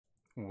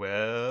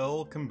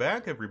Welcome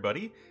back,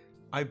 everybody.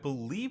 I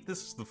believe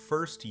this is the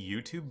first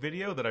YouTube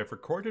video that I've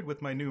recorded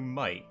with my new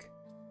mic.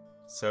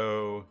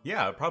 So,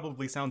 yeah, it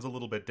probably sounds a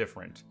little bit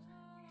different.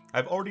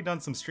 I've already done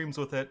some streams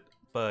with it,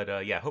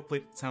 but yeah, hopefully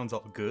it sounds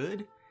all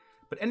good.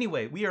 But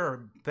anyway, we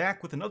are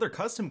back with another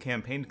custom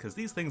campaign because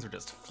these things are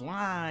just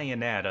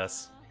flying at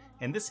us.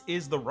 And this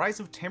is The Rise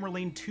of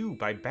Tamerlane 2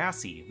 by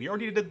Bassi. We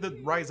already did The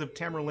Rise of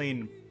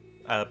Tamerlane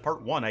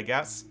Part 1, I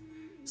guess.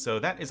 So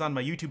that is on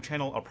my YouTube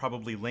channel. I'll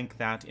probably link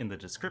that in the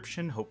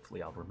description.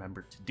 Hopefully I'll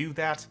remember to do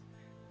that.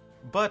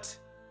 But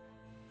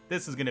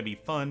this is going to be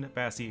fun.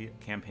 Bassi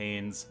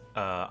campaigns,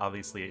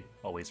 obviously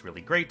always really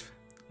great.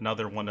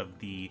 Another one of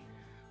the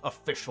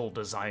official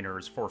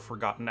designers for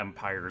Forgotten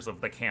Empires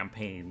of the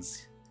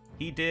campaigns.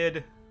 He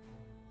did...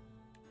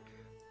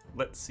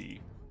 Let's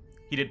see.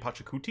 He did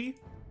Pachacuti.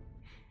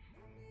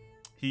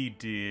 He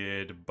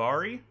did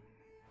Bari.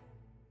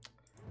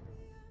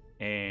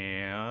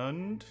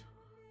 And...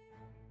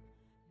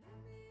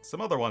 some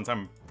other ones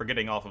I'm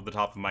forgetting off of the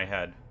top of my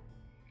head.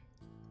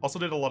 Also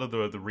did a lot of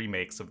the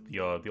remakes of the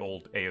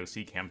old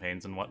AOC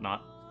campaigns and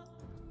whatnot.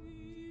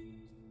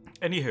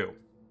 Anywho.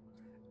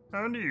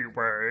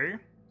 Anyway.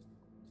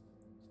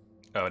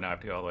 Oh, now I have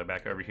to go all the way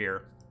back over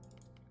here.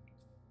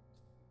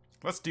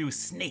 Let's do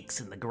Snakes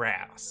in the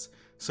Grass.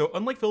 So,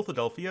 unlike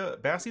Philadelphia,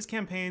 Bassi's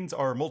campaigns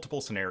are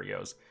multiple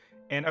scenarios.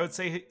 And I would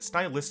say,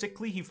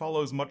 stylistically, he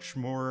follows much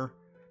more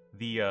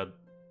the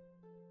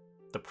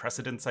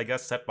precedents, I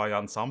guess, set by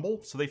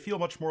Ensemble, so they feel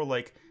much more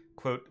like,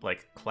 quote,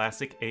 like,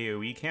 classic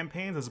AoE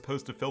campaigns as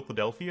opposed to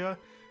Philadelphia,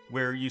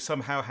 where you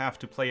somehow have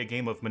to play a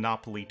game of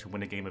Monopoly to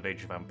win a game of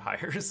Age of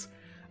Empires.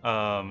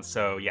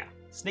 So yeah,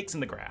 Snakes in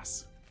the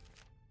Grass.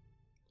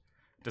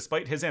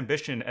 Despite his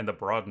ambition and the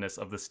broadness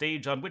of the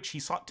stage on which he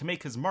sought to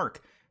make his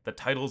mark, the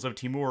titles of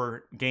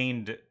Timur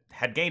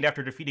had gained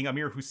after defeating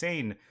Amir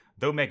Hussein,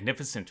 though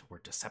magnificent, were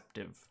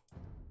deceptive.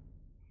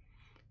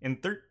 In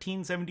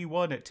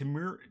 1371,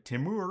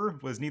 Timur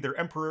was neither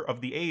emperor of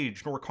the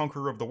age nor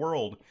conqueror of the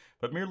world,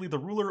 but merely the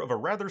ruler of a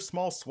rather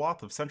small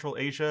swath of Central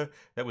Asia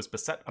that was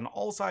beset on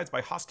all sides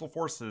by hostile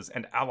forces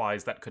and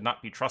allies that could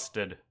not be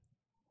trusted.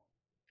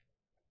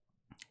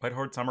 White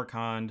Horde,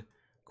 Samarkand,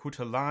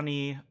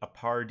 Kutalani,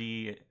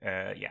 Apardi,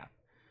 yeah.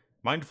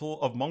 Mindful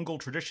of Mongol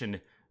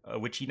tradition,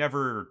 which he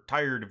never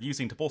tired of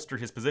using to bolster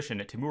his position,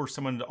 Timur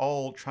summoned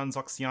all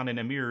Transoxiana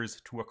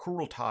emirs to a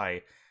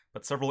Kurultai,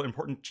 but several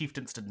important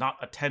chieftains did not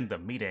attend the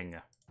meeting.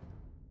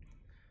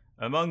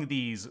 Among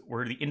these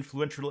were the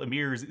influential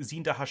emirs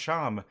Zinda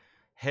Hasham,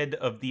 head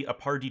of the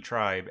Apardi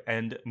tribe,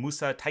 and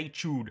Musa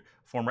Taichud,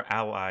 former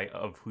ally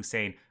of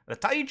Hussein. The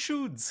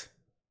Taichuds!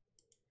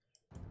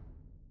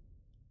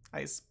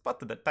 I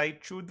spotted a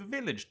Taichud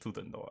village to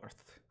the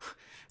north.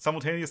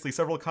 Simultaneously,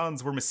 several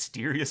Khans were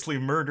mysteriously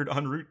murdered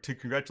en route to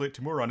congratulate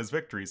Timur on his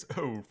victories.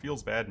 Oh,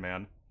 feels bad,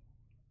 man.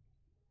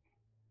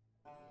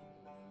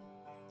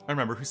 I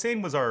remember,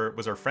 Hussein was our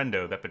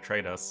friendo that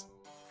betrayed us.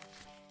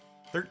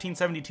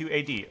 1372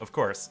 AD, of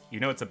course. You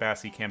know it's a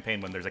Bassi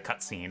campaign when there's a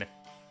cutscene.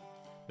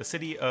 The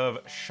city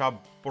of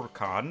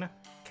Shaburkan,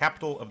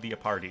 capital of the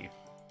Apardi.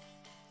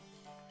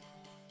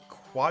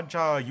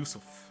 Khwaja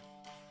Yusuf.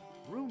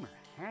 Rumor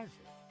has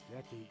it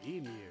that the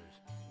emirs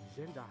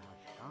Zinda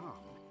Hasham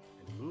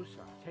and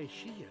Musa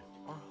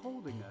Tayshiyat are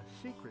holding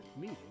a secret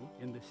meeting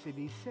in the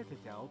city's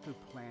citadel to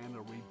plan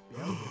a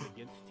rebellion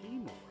against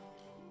Timur.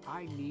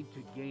 I need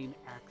to gain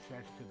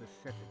access to the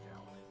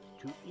Citadel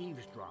to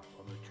eavesdrop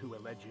on the two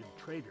alleged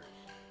traitors.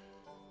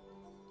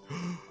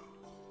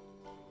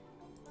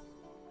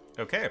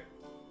 Okay.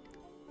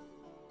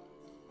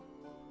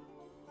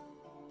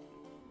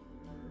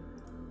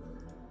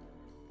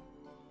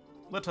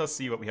 Let us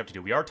see what we have to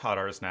do. We are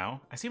Tatars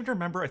now. I seem to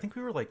remember, I think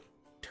we were like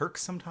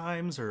Turks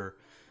sometimes, or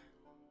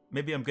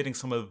maybe I'm getting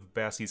some of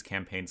Bassi's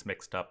campaigns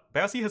mixed up.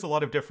 Bassi has a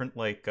lot of different,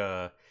 like,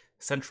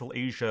 Central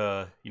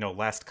Asia, you know,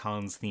 Last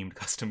Khans themed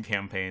custom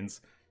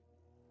campaigns.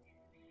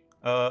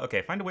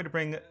 Okay, find a way to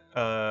bring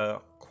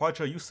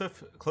Khwaja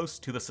Yusuf close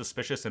to the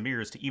suspicious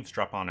emirs to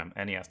eavesdrop on him,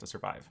 and he has to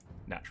survive,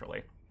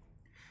 naturally.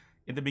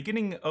 In the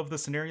beginning of the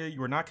scenario,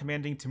 you are not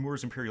commanding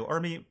Timur's imperial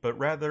army, but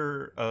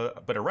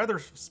a rather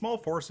small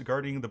force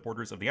guarding the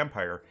borders of the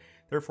empire.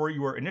 Therefore,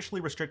 you are initially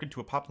restricted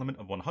to a pop limit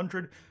of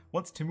 100.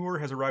 Once Timur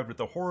has arrived with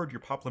the horde, your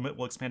pop limit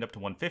will expand up to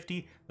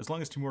 150. As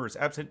long as Timur is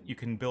absent, you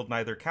can build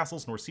neither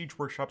castles nor siege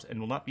workshops and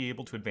will not be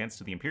able to advance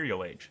to the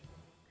imperial age.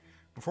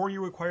 Before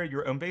you acquire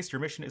your own base, your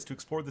mission is to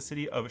explore the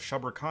city of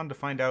Shaburkan to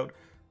find out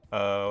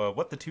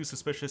what the two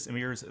suspicious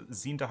emirs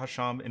Zinda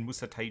Hasham and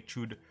Musa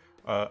Taichud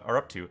are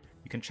up to.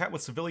 You can chat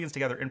with civilians to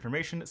gather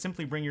information.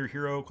 Simply bring your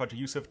hero Khwaja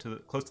Yusuf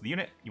close to the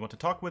unit you want to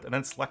talk with and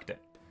then select it.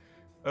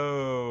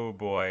 Oh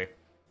boy.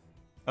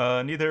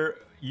 Neither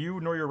you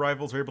nor your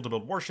rivals are able to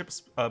build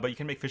warships, but you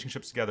can make fishing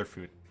ships to gather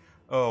food.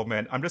 Oh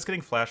man, I'm just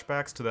getting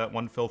flashbacks to that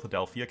one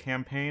Philadelphia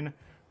campaign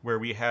where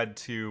we had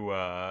to,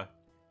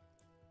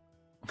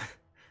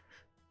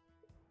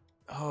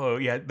 oh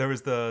yeah, there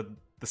was the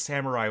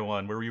samurai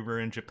one where we were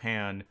in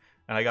Japan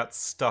and I got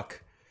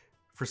stuck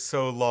for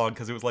so long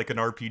because it was like an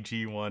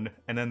RPG one,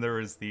 and then there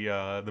was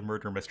the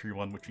murder mystery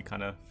one, which we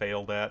kind of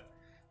failed at.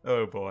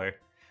 Oh boy.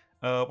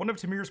 One of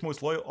Tamir's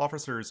most loyal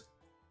officers,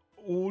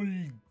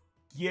 Ornlu,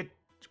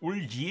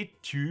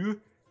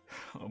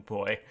 oh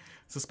boy,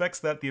 suspects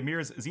that the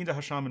emirs Zinda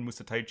Hasham and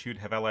Musa Taichud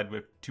have allied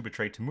to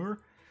betray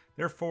Timur.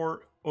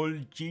 Therefore,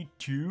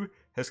 Ornlu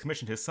has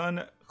commissioned his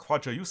son,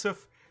 Khwaja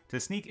Yusuf, to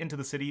sneak into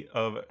the city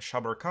of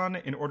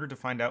Shabarkan in order to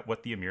find out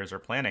what the emirs are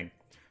planning.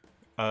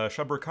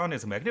 Shabarkan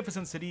is a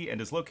magnificent city and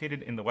is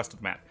located in the west of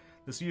the map.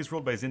 The city is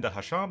ruled by Zinda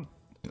Hasham,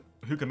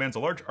 who commands a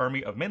large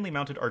army of mainly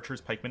mounted archers,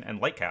 pikemen, and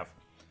light cav.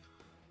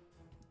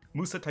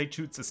 Musa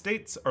Taichud's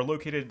estates are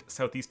located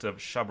southeast of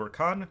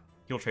Shabarkan.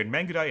 He'll train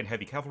Mangudai and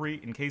heavy cavalry.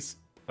 In case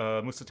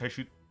Musa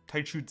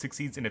Taichud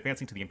succeeds in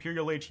advancing to the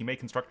Imperial Age, he may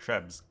construct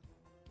trebs.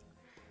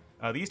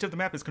 The east of the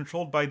map is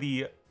controlled by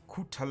the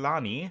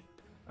Kutalani.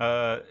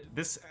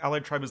 This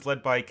allied tribe is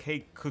led by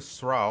Kai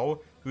Khusrau,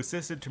 who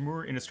assisted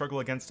Timur in his struggle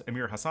against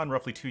Emir Hassan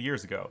roughly 2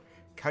 years ago.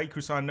 Kai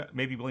Khusran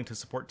may be willing to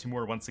support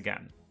Timur once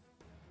again.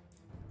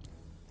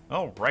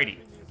 Alrighty.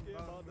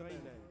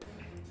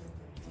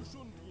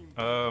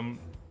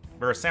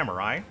 We're a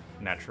samurai,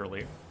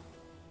 naturally.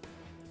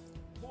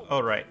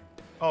 Alright.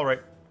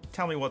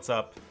 Tell me what's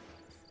up.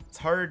 It's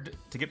hard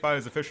to get by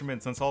as a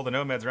fisherman since all the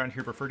nomads around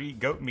here prefer to eat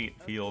goat meat.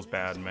 Feels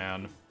bad,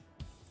 man.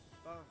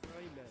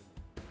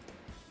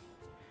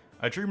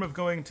 I dream of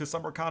going to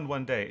Samarkand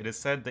one day. It is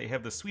said they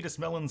have the sweetest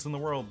melons in the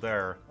world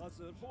there.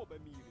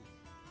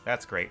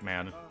 That's great,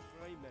 man.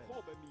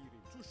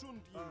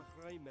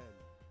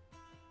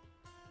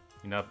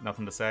 You know,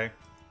 nothing to say?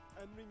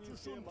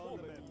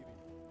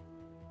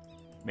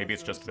 Maybe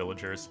it's just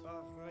villagers.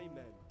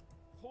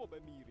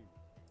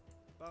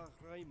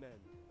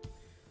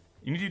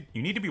 You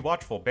need to be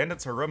watchful.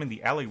 Bandits are roaming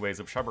the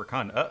alleyways of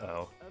Shabarkan.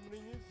 Uh-oh.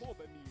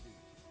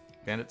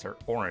 Bandits are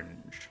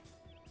orange.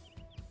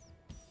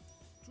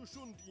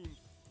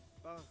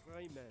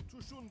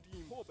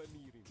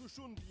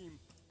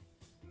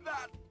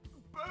 That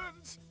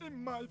burns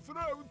in my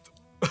throat.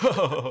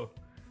 Oh.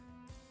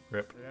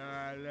 Rip.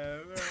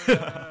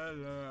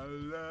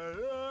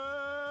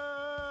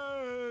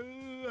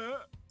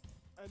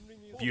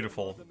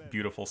 Beautiful,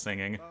 beautiful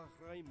singing.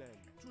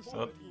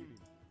 So,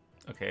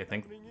 okay, I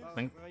think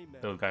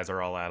those guys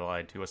are all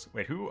allied to us.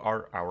 Wait, who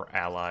are our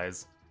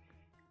allies?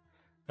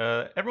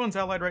 Everyone's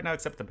allied right now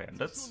except the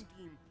bandits.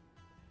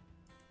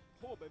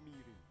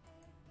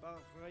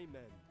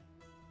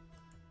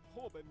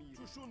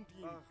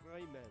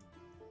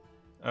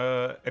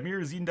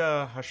 Emir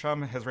Zinda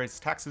Hasham has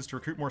raised taxes to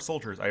recruit more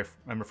soldiers.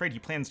 I'm afraid he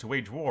plans to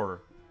wage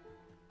war.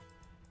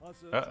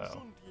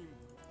 Uh-oh.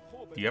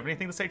 Do you have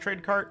anything to say,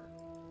 trade cart?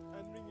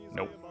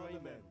 Nope.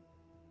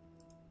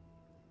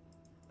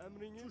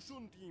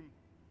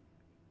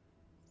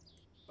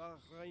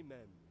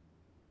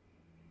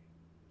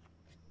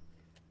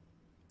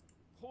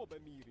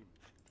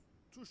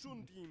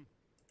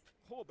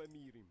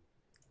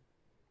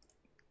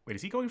 Wait,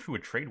 is he going to a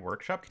trade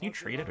workshop? Can you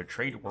trade at a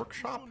trade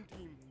workshop?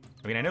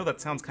 I mean, I know that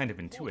sounds kind of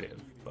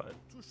intuitive, but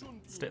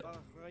still.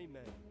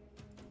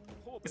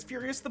 It's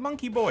Furious the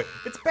Monkey Boy!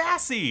 It's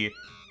Bassi!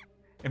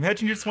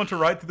 Imagine you just want to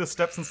ride through the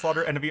steppes and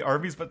slaughter enemy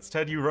armies, but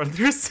instead you run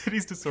through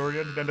cities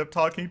disorient and end up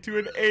talking to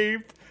an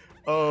ape!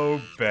 Oh,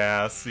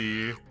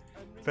 Bassi.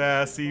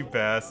 Bassi,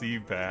 Bassi,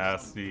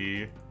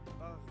 Bassi.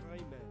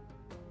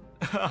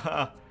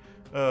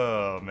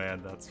 Oh,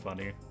 man, that's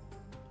funny.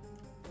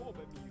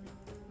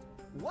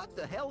 What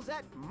the hell's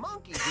that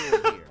monkey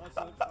doing here?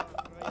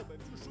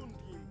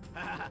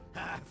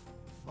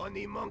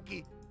 Funny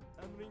monkey.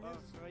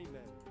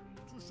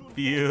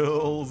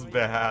 Feels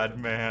bad,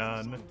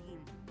 man.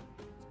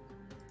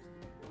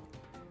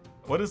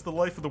 What is the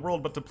life of the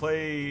world but to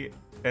play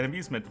an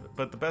amusement?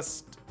 But the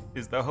best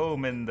is the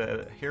home and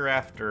the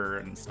hereafter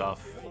and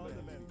stuff.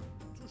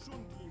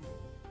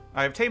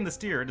 I have tamed this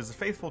deer. It is a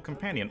faithful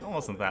companion. Oh,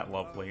 isn't that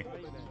lovely?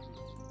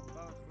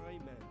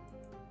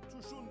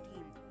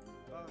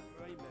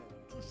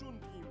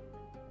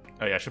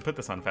 Oh yeah, I should put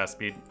this on fast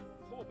speed.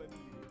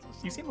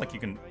 You seem like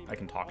I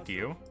can talk to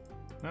you.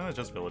 No, it's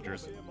just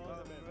villagers.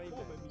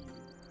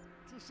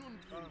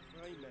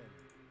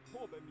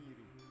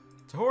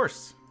 It's a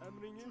horse!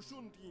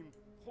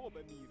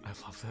 I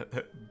love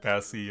that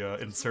Bassi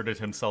inserted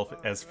himself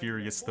as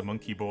Furious the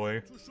Monkey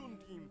Boy.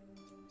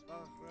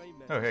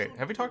 Oh hey,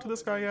 have we talked to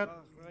this guy yet?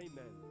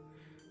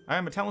 I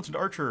am a talented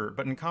archer,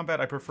 but in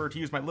combat I prefer to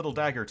use my little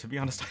dagger. To be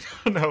honest, I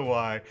don't know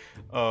why.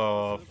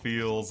 Oh,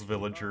 feels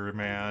villager,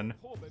 man.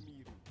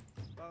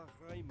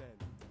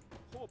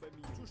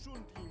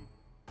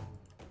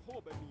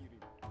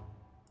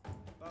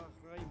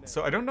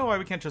 So I don't know why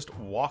we can't just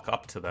walk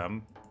up to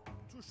them.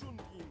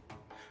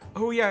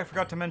 Oh yeah, I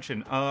forgot to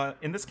mention.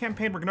 In this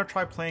campaign, we're gonna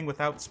try playing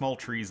without small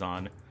trees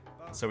on.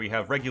 So we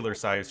have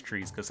regular-sized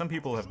trees, because some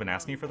people have been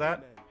asking for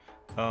that.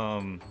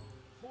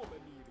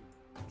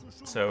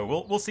 So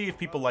we'll see if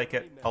people like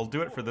it. I'll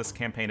do it for this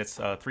campaign. It's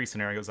 3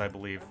 scenarios, I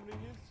believe.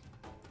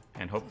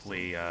 And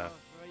hopefully, yeah,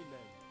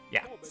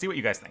 see what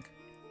you guys think.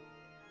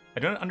 I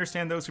don't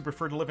understand those who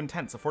prefer to live in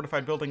tents. A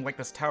fortified building like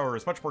this tower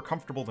is much more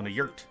comfortable than a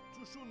yurt.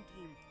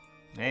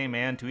 Hey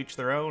man, to each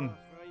their own.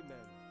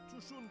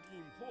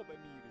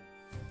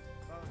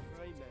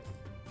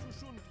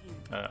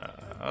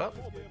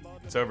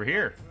 It's over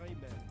here.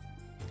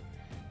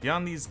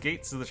 Beyond these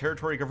gates is the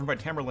territory governed by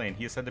Tamerlane.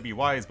 He is said to be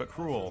wise but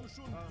cruel.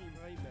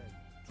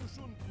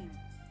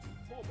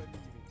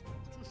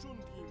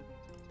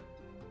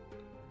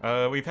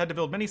 We've had to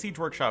build many siege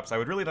workshops. I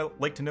would really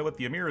like to know what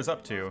the Emir is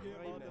up to.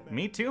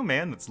 Me too,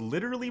 man. That's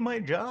literally my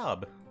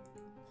job.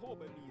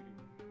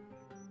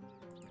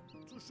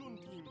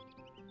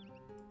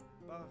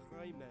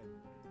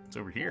 It's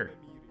over here.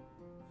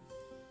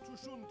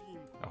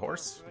 A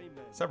horse?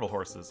 Several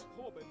horses.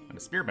 And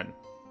a spearman.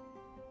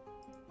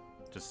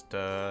 Just,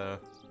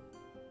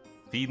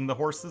 feeding the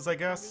horses, I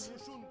guess?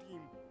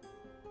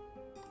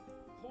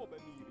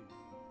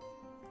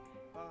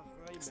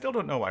 Still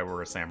don't know why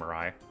we're a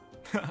samurai.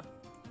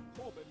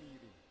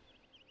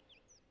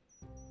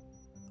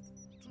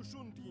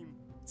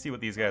 See what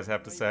these guys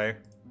have to say.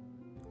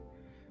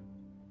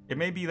 It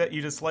may be that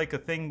you dislike a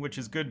thing which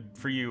is good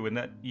for you, and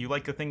that you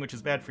like a thing which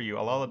is bad for you.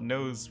 Allah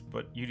knows,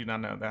 but you do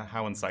not know that.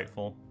 How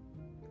insightful.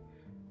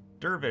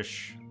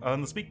 Dervish.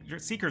 On the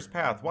seeker's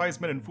path, wise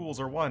men and fools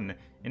are one.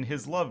 In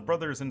his love,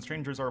 brothers and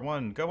strangers are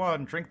one. Go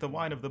on, drink the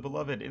wine of the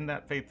beloved. In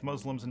that faith,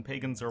 Muslims and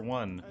pagans are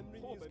one.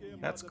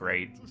 That's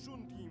great.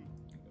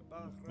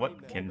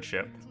 What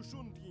kinship?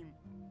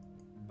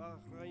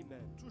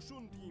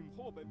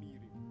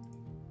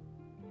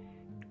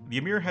 The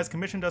Emir has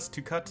commissioned us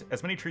to cut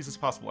as many trees as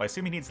possible. I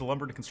assume he needs the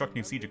lumber to construct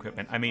new siege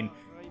equipment. I mean,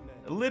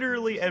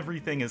 literally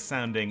everything is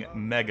sounding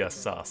mega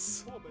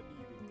sus.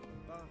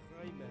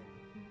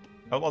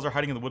 Outlaws are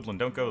hiding in the woodland.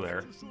 Don't go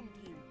there.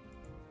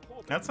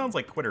 That sounds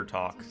like quitter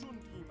talk.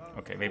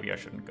 Okay, maybe I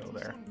shouldn't go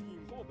there.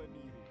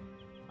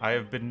 I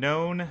have been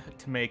known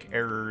to make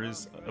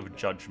errors of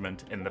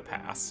judgment in the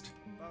past.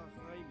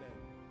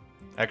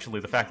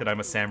 Actually, the fact that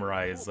I'm a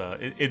samurai is,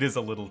 it is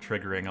a little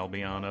triggering, I'll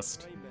be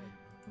honest.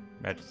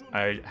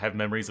 I have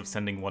memories of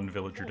sending one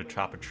villager to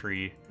chop a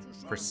tree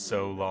for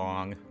so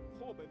long.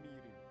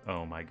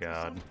 Oh my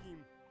god.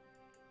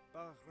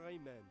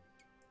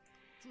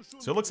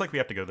 So it looks like we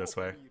have to go this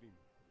way.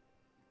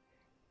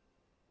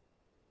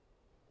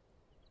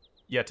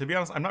 Yeah, to be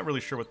honest, I'm not really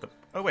sure what the...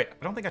 Oh wait,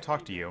 I don't think I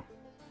talked to you.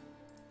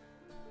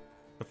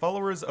 The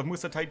followers of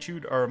Musa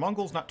Taichud are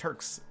Mongols, not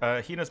Turks.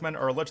 He and his men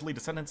are allegedly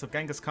descendants of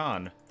Genghis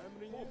Khan.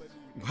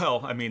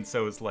 Well, I mean,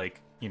 so is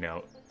like, you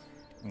know,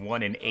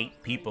 1 in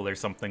 8 people or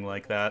something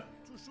like that.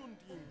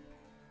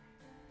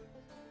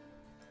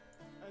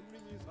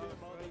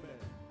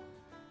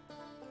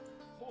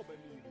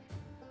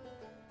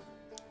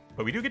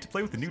 But we do get to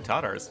play with the new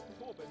Tatars.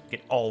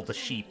 Get all the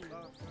sheep.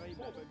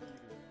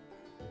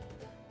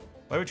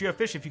 Why would you have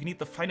fish if you can eat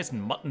the finest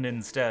mutton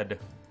instead?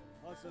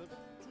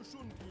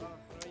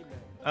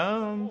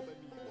 I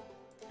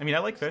mean, I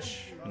like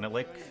fish, and I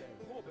like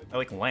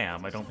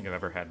lamb. I don't think I've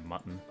ever had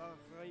mutton.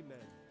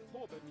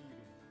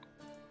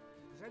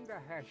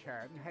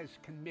 Hashan has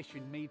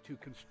commissioned me to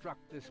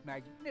construct this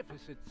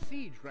magnificent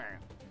siege ram.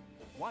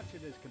 Once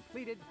it is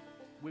completed,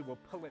 we will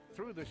pull it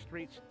through the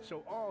streets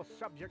so all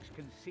subjects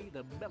can see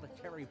the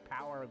military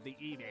power of the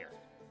Emir.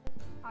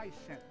 I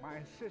sent my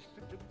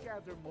assistant to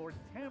gather more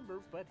timber,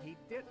 but he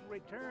didn't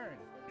return.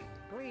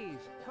 Please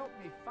help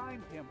me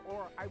find him,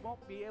 or I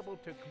won't be able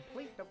to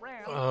complete the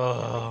ram.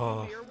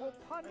 The Emir will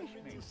punish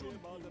me.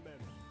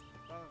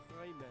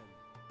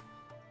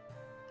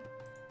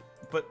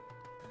 But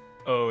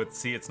oh,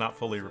 it's not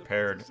fully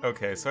repaired.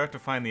 Okay, so I have to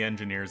find the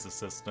engineer's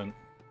assistant.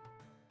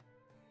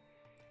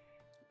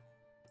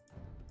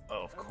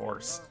 Oh, of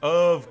course.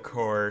 Of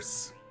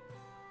course.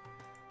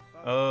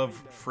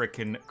 Of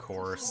frickin'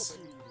 course.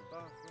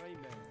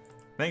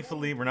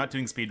 Thankfully, we're not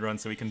doing speedrun,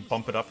 so we can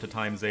bump it up to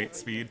 ×8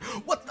 speed.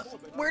 What the?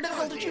 Where the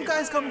hell did you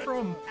guys come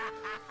from?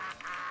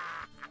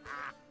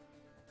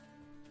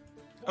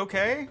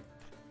 Okay.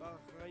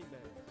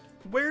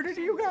 Where did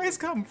you guys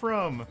come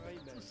from?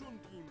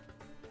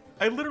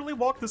 I literally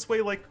walked this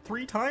way like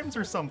 3 times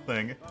or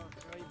something.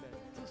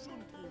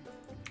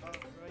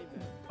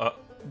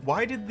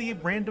 Why did the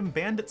random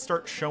bandits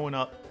start showing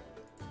up?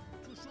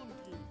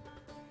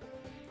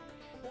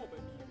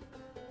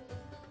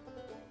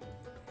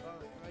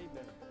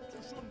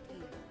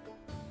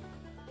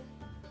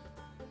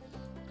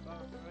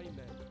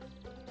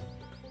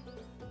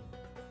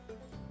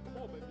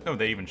 Oh,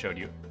 they even showed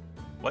you.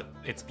 What?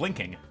 It's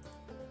blinking.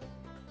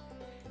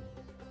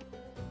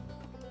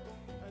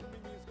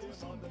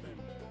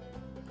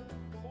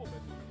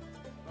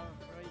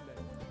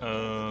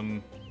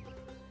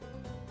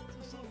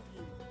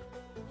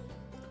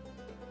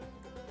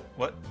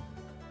 What?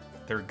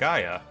 They're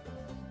Gaia.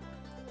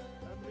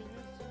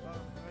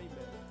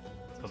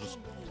 I'll just...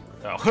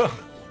 Oh.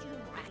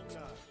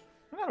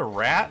 I'm not a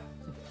rat.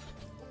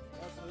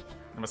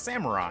 I'm a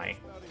samurai.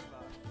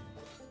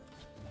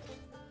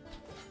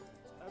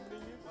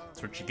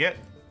 That's what you get.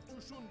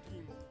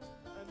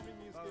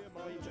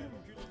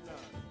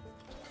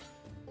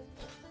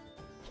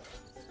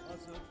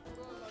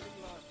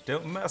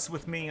 Don't mess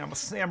with me, I'm a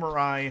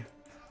samurai.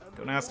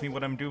 Don't ask me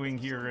what I'm doing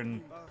here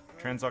in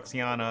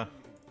Transoxiana.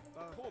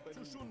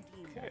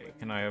 Okay,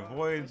 can I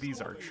avoid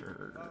these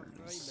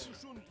archers?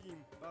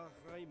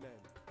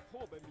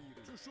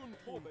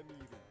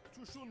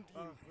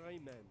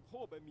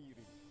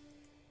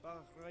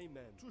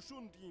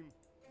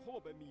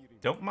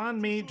 Don't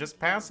mind me, just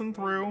passing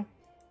through.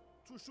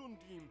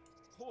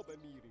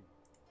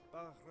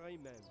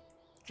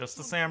 Just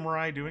a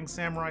samurai doing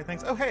samurai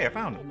things. Oh, hey, I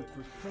found him.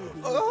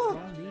 Oh!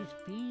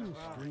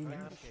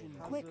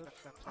 Quick,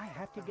 I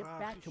have to get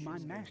back to my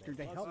master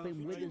to help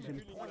him with his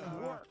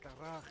important work.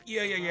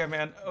 Yeah,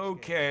 man.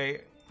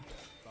 Okay.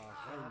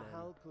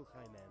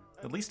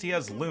 At least he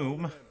has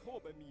loom.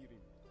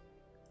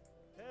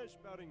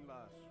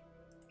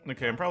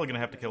 Okay, I'm probably gonna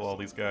have to kill all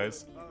these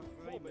guys.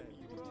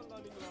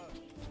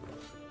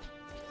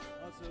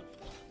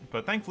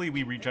 But thankfully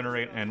we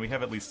regenerate and we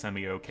have at least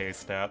semi-okay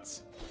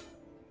stats.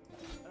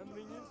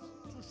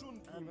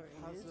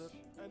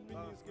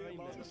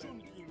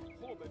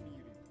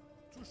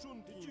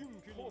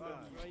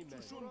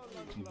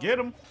 Get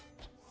him!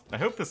 I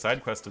hope the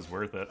side quest is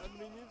worth it.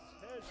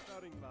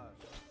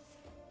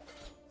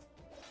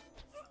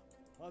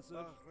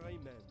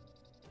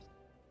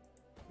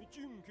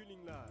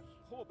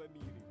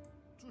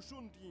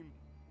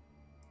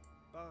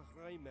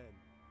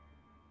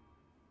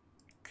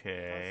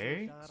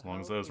 Okay, as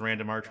long as those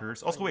random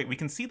archers... Also, wait, we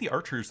can see the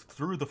archers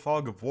through the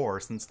fog of war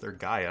since they're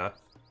Gaia.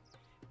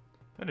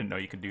 I didn't know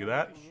you could do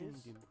that.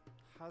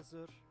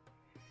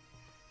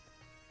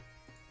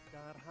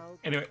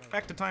 Anyway,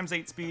 back to times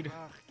 8 speed.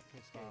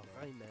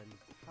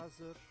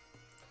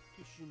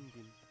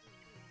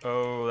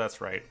 Oh,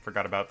 that's right.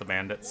 Forgot about the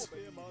bandits.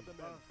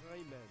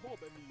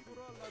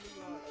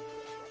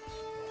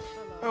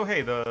 Oh,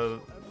 hey,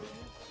 the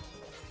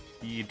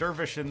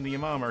dervish and the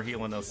imam are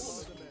healing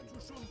us.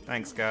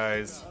 Thanks,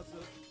 guys.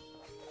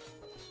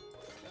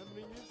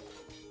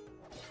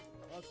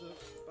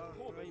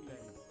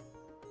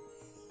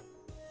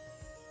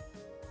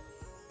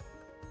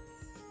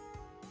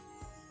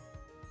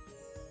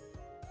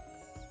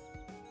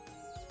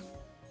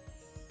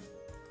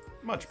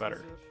 Much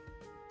better.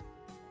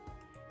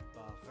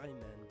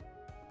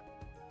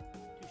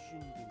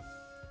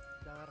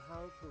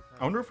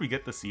 I wonder if we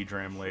get the siege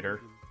ram later.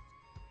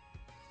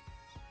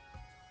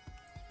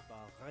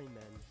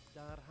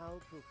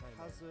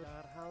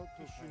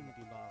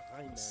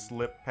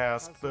 Slip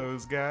past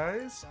those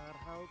guys.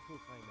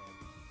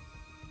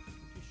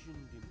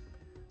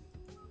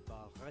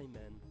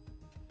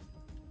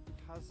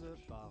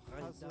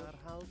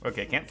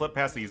 Okay, can't flip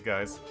past these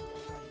guys.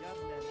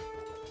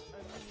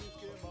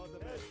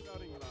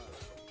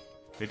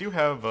 They do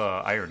have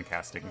iron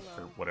casting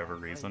for whatever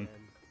reason.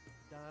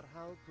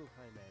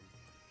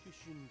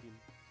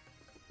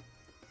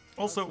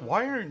 Also,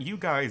 why aren't you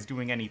guys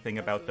doing anything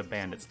about the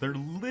bandits? They're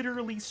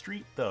literally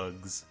street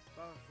thugs.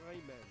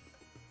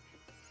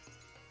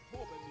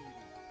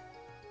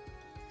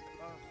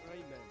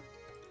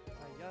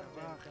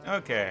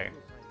 Okay.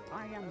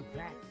 I am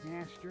back,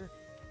 Master,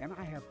 and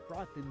I have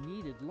brought the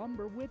needed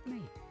lumber with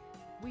me.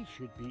 We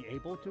should be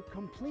able to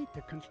complete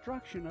the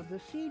construction of the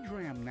siege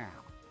ram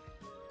now.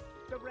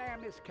 The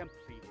ram is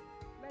complete.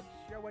 Let's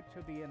show it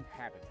to the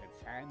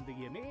inhabitants and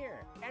the emir.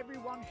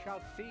 Everyone shall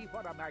see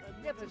what a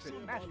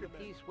magnificent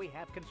masterpiece we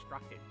have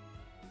constructed.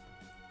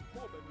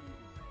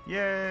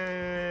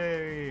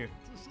 Yay!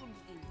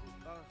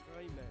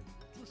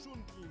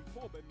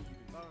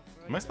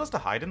 Am I supposed to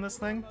hide in this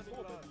thing?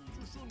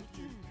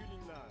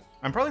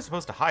 I'm probably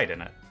supposed to hide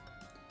in it.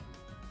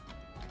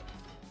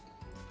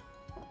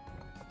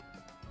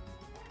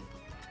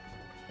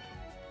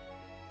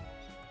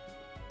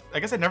 I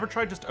guess I never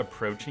tried just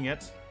approaching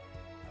it.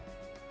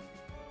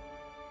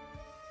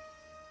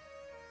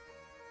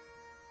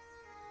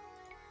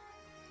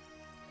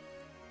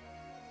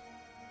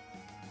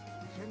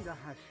 Zenda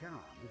Hasham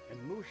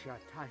and Musha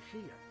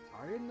Tashia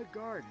are in the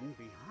garden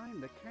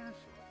behind the castle.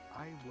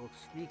 I will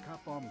sneak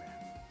up on them.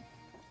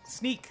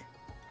 Sneak!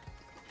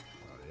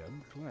 I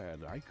am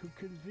glad I could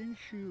convince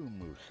you,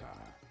 Musa.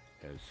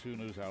 As soon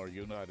as our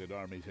united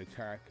armies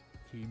attack,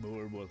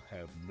 Timur will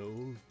have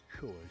no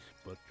choice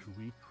but to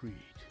retreat.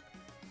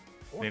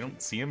 They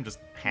don't see him just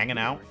hanging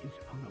out? Timur is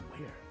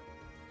unaware.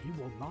 He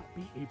will not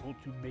be able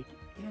to make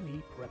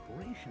any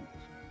preparations.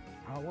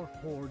 Our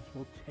hordes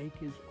will take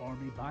his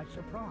army by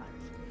surprise,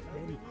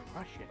 then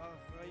crush it.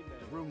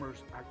 The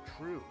rumors are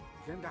true.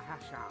 Zenda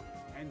Hasham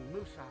and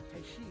Musa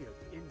Teshir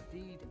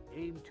indeed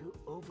aim to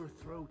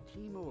overthrow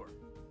Timur.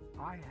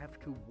 I have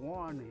to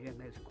warn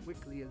him as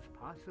quickly as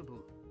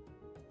possible.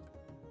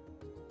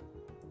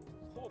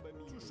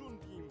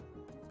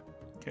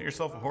 Get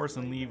yourself a horse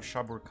and leave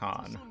Shabur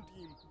Khan.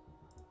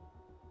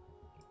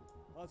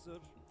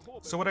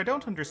 So what I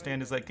don't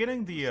understand is that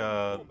getting the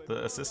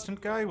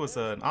assistant guy was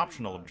an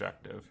optional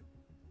objective.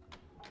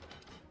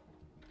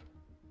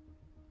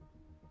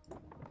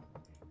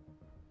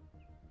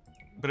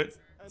 But it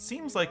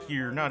seems like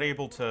you're not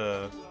able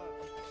to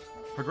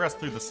progress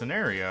through the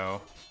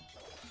scenario.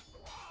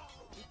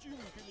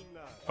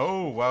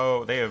 Oh,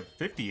 wow, they have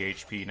 50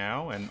 HP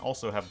now, and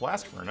also have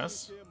Blast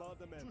Furnace.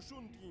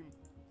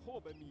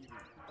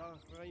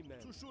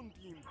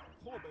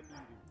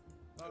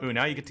 Ooh,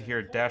 now you get to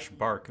hear Dash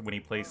bark when he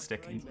plays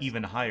Stick in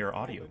even higher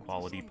audio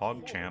quality,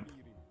 PogChamp.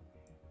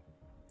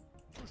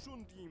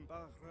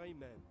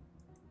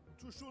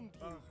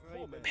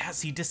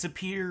 Bassi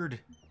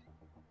disappeared!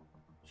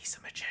 He's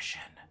a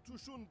magician.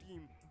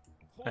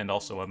 And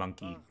also a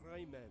monkey.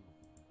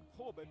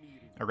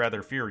 A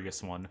rather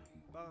furious one.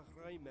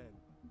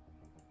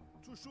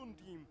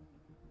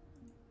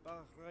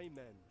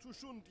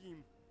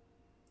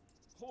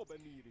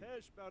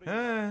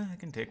 I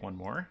can take one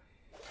more.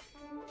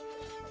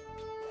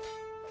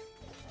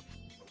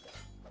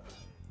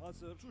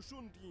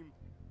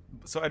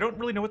 So I don't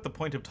really know what the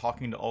point of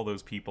talking to all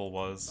those people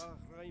was.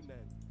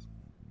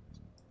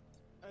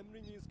 I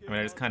mean,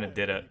 I just kind of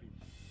did it.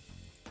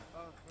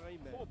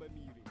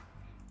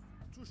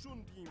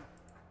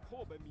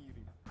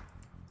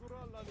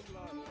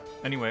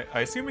 Anyway,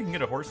 I assume we can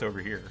get a horse over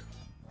here.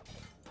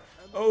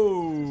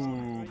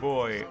 Oh,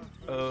 boy.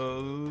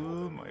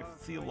 I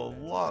feel a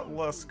lot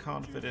less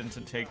confident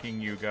in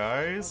taking you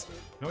guys. You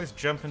can always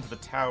jump into the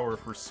tower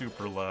for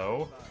super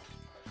low.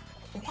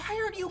 Why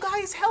aren't you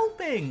guys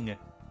helping?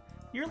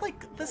 You're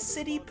like the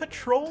city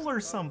patrol or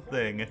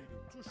something.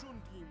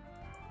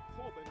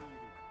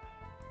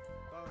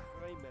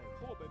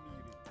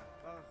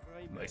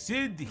 My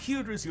Cid,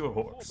 here is your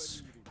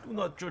horse. Do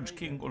not judge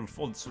King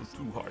Alfonso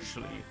too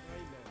harshly.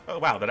 Oh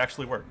wow, that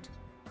actually worked.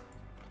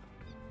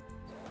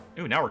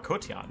 Ooh, now we're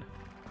Kotian.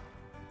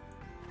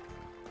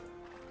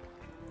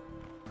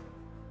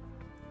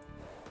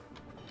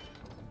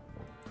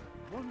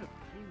 One of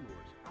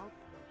Timur's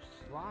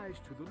outposts lies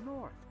to the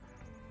north.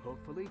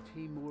 Hopefully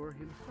Timur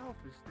himself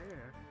is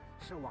there,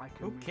 so I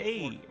can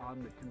report on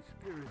the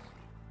conspiracy.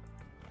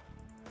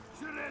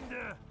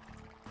 Surrender!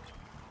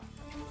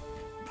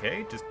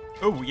 Okay, just...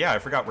 Oh, yeah, I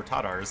forgot we're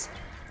Tatars.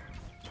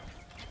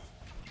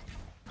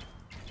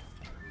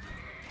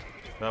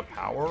 The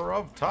power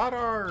of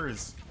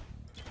Tatars!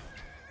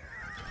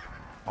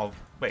 Oh,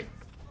 wait.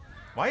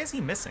 Why is he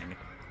missing?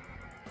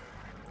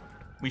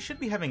 We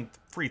should be having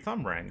free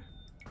thumb ring.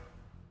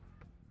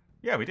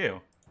 Yeah, we do.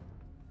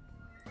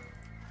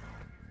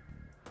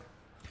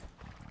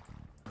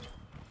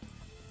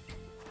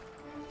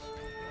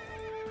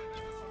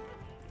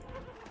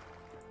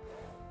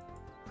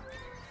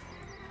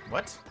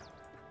 What?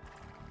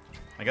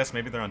 I guess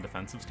maybe they're on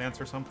defensive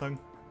stance or something?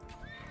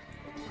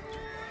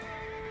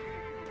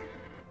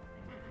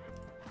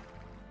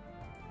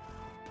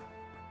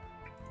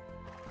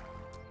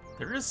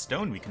 There is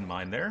stone we can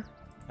mine there.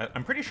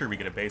 I'm pretty sure we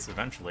get a base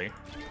eventually.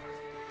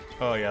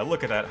 Oh yeah,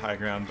 look at that high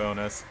ground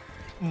bonus.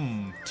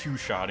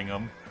 Two-shotting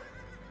them.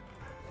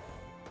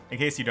 In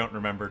case you don't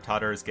remember,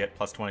 Tatars get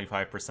plus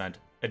 25%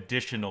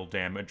 additional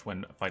damage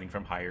when fighting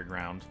from higher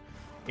ground.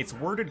 It's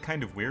worded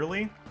kind of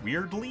weirdly,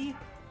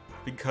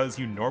 because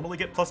you normally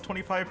get plus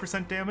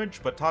 25% damage,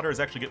 but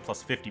Tatars actually get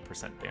plus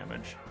 50%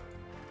 damage.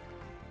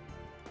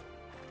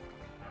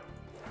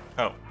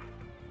 Oh.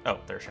 Oh,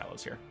 there are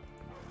shallows here.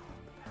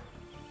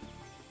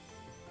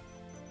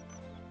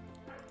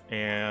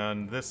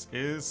 And this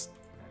is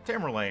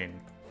Tamerlane.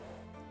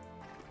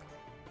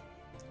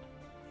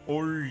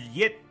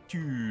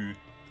 Ornlu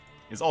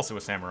is also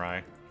a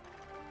samurai.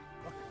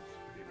 A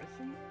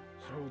conspiracy?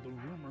 So the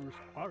rumors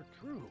are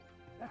true.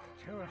 That's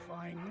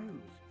terrifying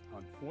news.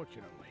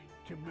 Unfortunately,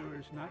 Timur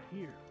is not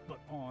here, but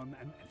on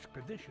an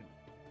expedition.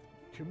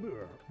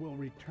 Timur will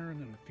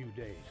return in a few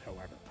days,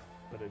 however.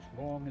 But as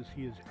long as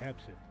he is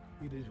absent,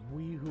 it is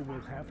we who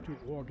will have to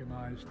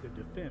organize the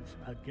defense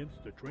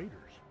against the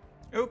traitors.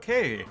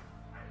 Okay.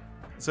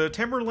 So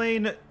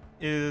Tamerlane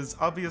is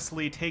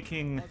obviously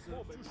taking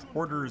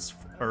orders,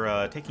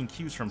 or taking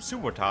cues from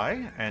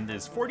Subotai, and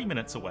is 40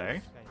 minutes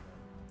away.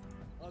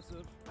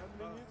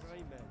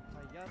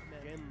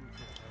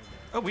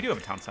 Oh, we do have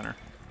a town center.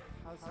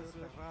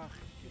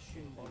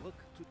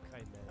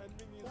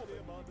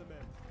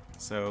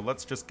 So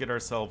let's just get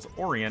ourselves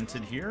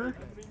oriented here.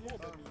 I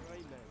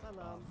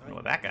don't know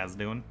what that guy's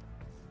doing.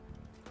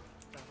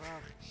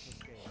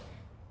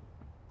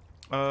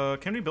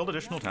 Can we build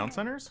additional town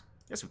centers?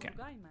 Yes, we can.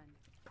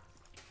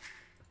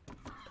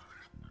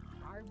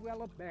 I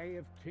will obey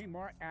if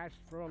Timur asks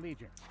for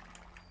allegiance,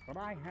 but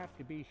I have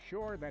to be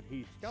sure that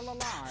he's still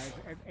alive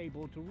and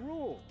able to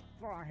rule,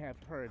 for I have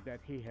heard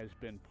that he has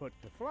been put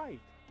to flight.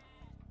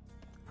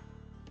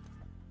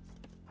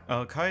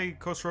 Kai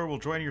Khosrow will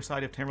join your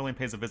side if Tamerlane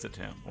pays a visit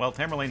to him. Well,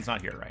 Tamerlane's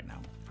not here right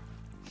now.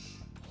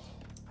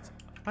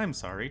 I'm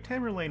sorry,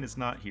 Tamerlane is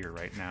not here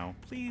right now.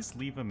 Please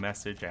leave a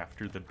message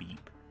after the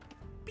beep.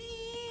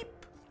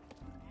 Beep!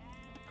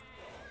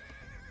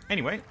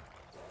 Anyway.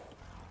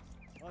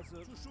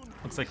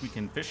 Looks like we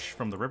can fish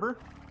from the river.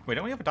 Wait,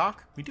 don't we have a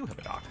dock? We do have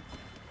a dock.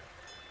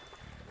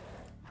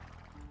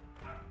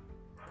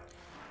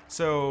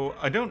 So,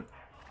 I don't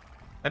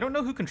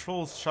know who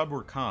controls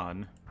Shabur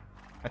Khan.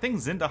 I think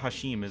Zinda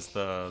Hashim is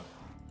the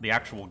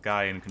actual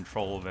guy in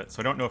control of it,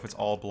 so I don't know if it's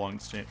all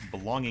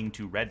belonging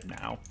to Red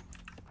now.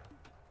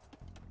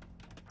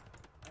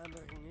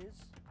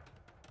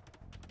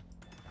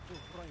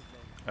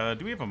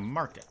 Do we have a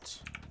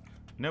market?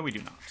 No, we do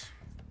not.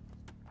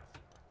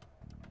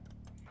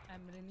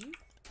 Emriniz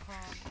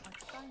Kaan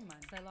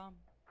Akçayman. Selam.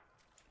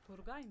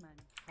 Turgayman.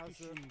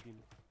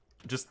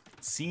 Just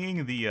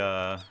seeing the,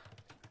 I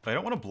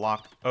don't want to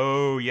block...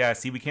 Oh, yeah,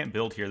 see, we can't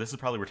build here. This is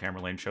probably where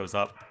Tamerlane shows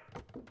up.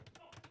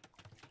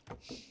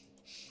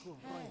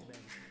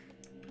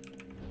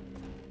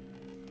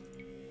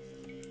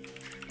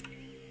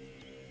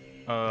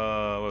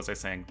 What was I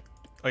saying?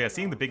 Oh yeah,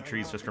 seeing the big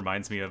trees just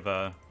reminds me of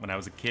when I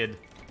was a kid.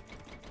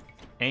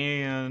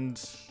 And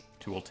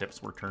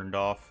tooltips were turned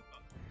off.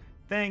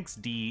 Thanks,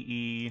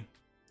 DE.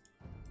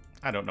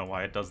 I don't know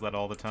why it does that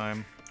all the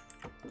time.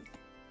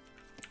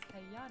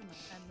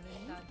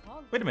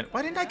 Wait a minute,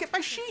 why didn't I get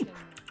my sheep?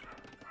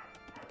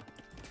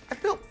 I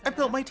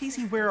built my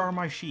TC. Where are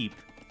my sheep?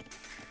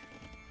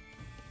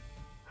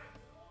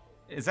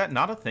 Is that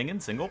not a thing in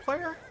single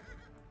player?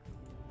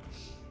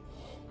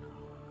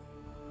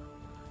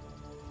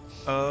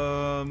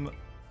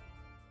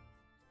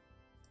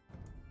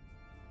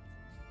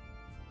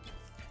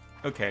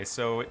 Okay,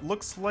 so it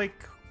looks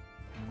like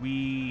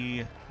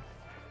we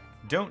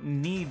don't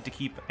need to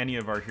keep any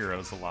of our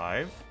heroes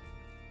alive.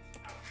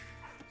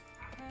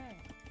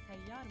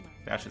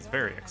 Dash is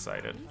very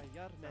excited.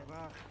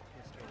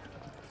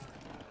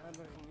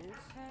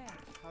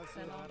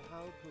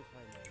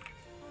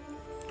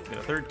 Get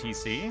a third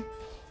TC.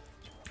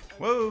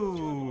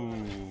 Whoa!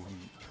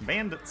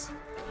 Bandits!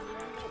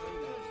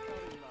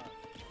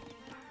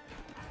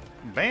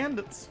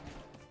 Bandits!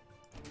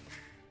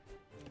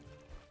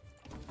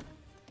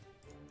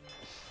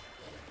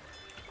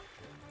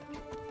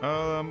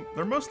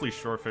 They're mostly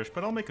shorefish,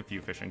 but I'll make a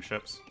few fishing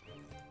ships.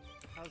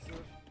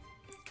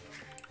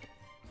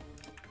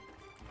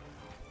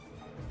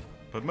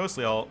 But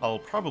mostly I'll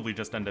probably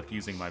just end up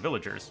using my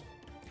villagers.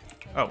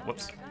 Oh,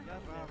 whoops.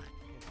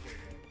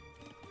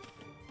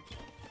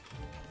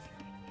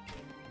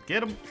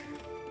 Get him!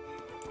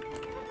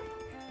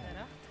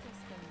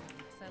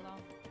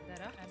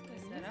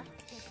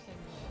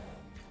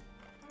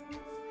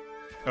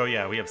 Oh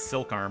yeah, we have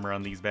silk armor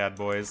on these bad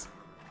boys.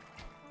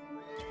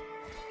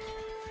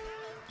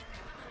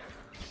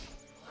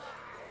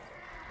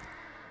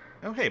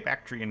 Oh hey,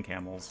 Bactrian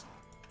camels.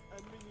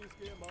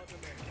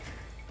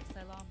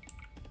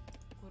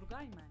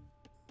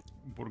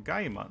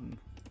 Burgaiman.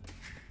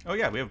 Oh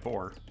yeah, we have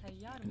boar.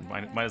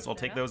 Might as well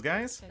take those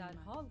guys.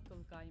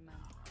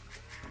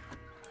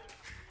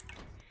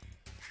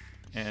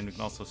 And we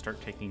can also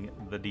start taking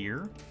the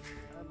deer.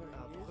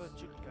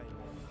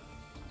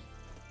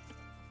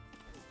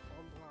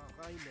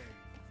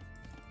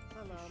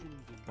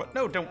 What?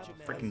 No, don't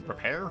freaking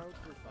prepare.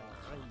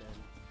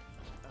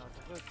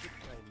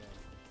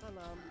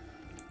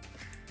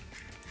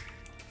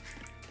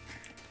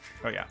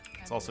 Oh yeah,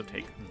 let's also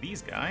take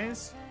these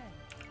guys.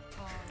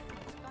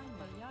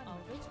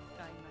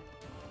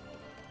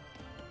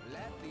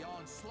 Let the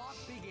onslaught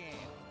begin.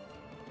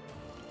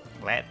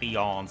 Let the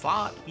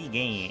onslaught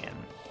begin.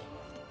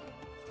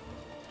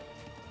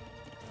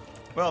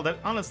 Well, that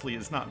honestly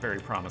is not very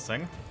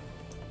promising.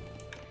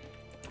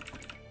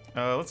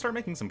 Let's start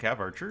making some cav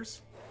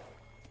archers.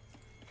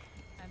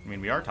 I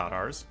mean, we are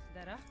Tatars.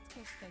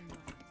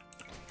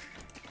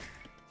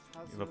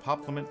 We have a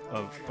poplement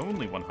of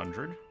only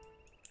 100.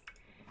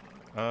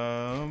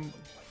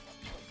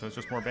 There's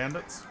just more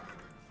bandits.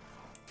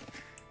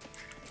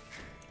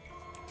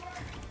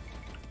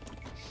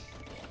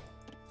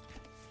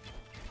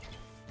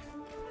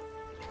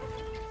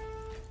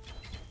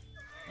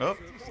 Oh,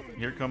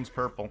 here comes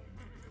purple.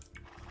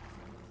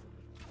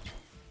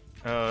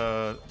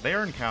 They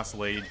are in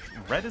Castle Age.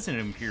 Red is in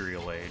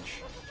Imperial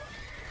Age.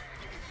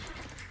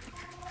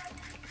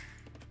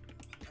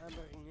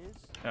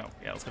 Oh,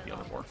 yeah, let's get the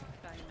other boar.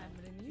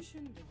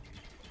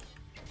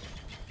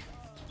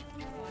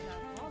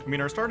 I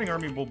mean, our starting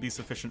army will be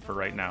sufficient for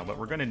right now, but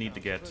we're going to need to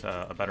get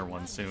a better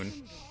one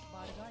soon.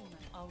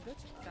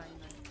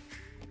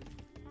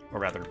 Or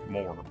rather,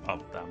 more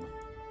of them.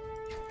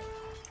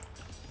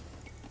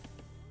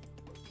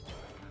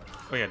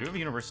 Oh yeah, do we have a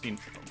university?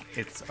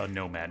 It's a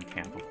nomad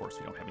camp, of course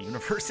we don't have a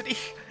university.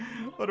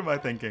 What am I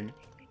thinking?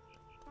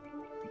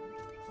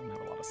 Don't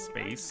have a lot of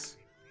space.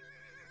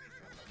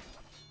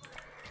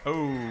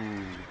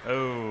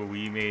 Oh,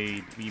 we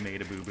made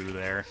a boo-boo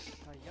there.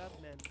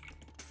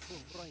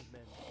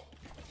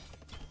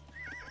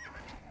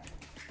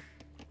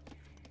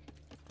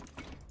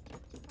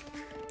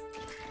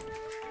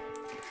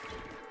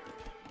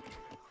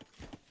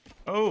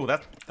 Oh,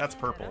 that's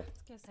purple.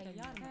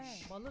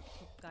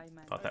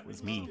 Thought that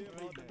was me.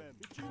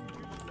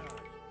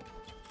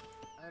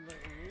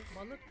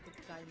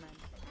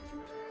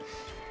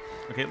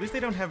 Okay, at least they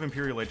don't have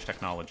Imperial Age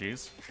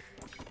technologies.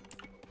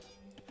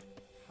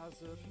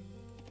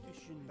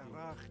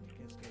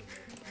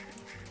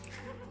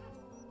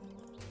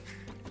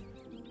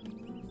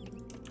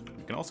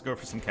 We can also go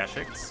for some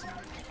Keshiks.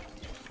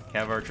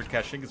 Cav Archer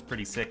Keshik is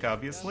pretty sick,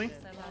 obviously.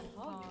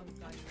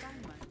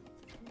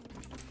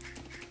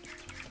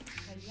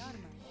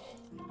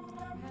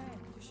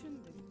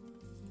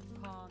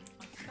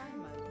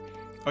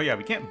 Oh yeah,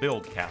 we can't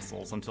build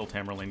castles until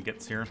Tamerlane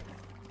gets here.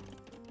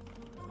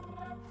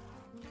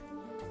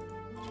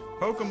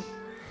 Poke him.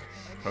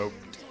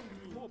 Poked.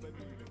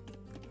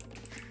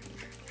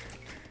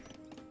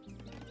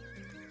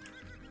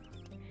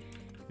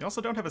 You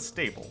also don't have a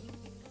stable.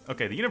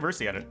 Okay, the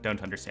university I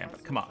don't understand,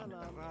 but come on.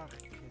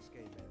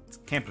 It's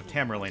Camp of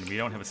Tamerlane, we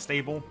don't have a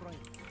stable.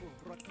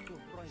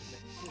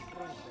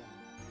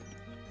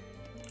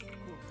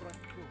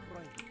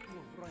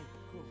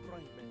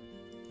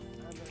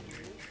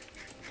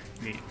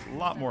 Need a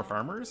lot more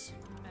farmers.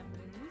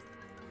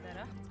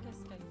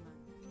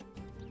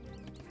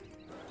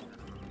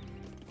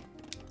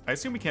 I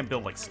assume we can't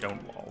build, like, stone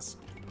walls.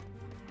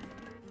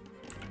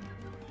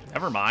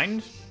 Never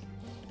mind.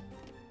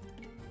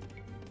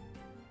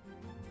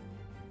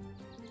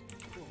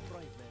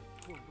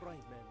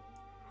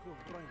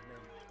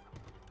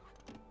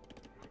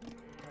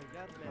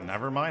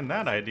 Never mind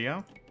that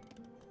idea.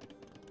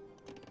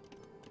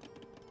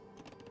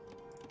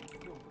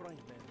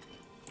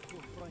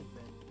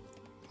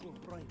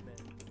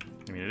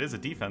 I mean, it is a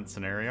defense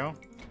scenario.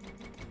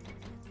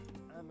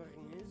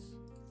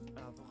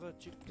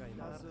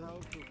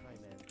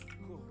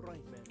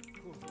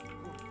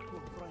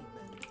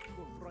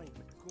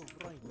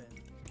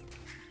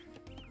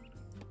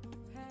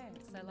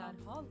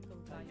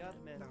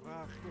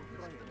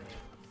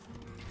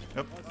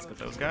 Yep, let's get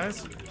those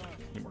guys.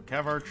 Need more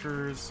cav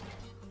archers.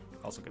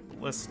 Also get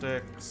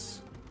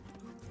ballistics.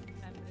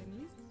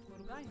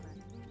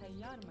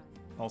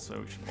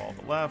 Also, we should wall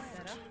the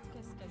left.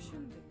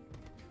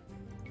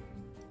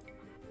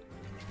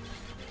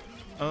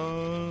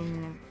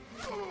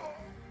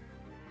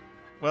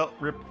 Well,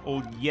 rip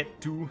old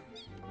Yetu.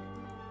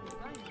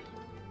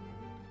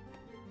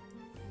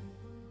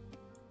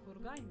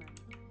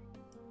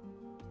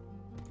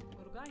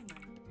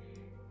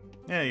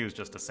 Yeah, he was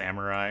just a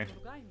samurai.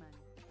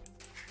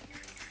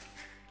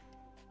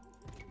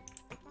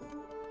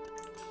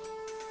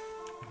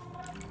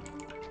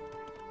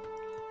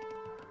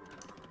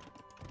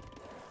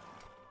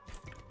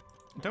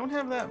 Don't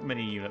have that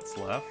many units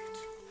left.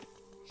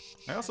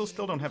 I also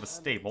still don't have a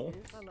stable.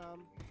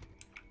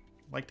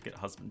 Like to get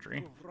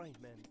husbandry.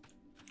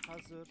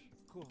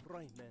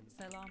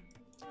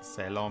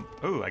 Salam.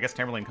 Ooh, I guess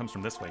Tamerlane comes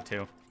from this way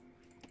too.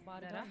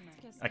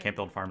 I can't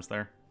build farms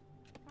there.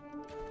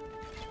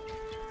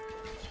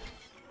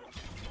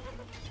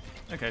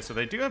 Okay, so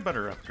they do have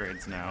better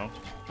upgrades now.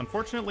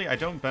 Unfortunately, I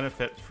don't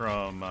benefit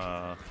from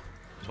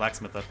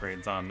blacksmith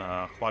upgrades on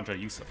Khwaja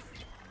Yusuf.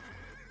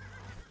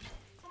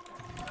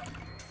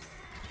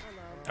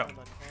 Oh.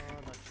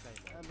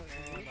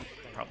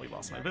 Probably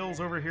lost my bills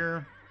over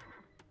here.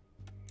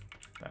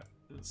 That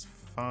is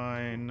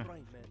fine.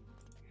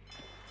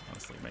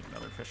 Honestly, make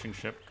another fishing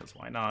ship, because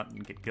why not?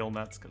 And get gill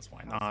nets, because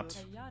why not?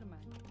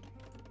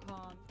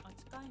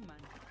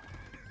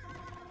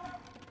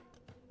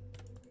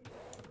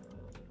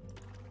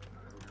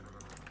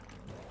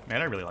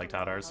 Man, I really like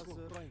Tatars.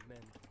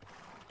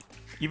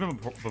 Even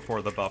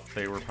before the buff,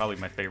 they were probably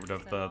my favorite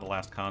of the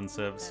last Khan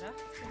civs.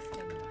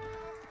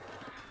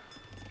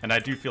 And I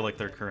do feel like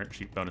their current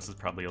cheap bonus is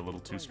probably a little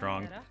too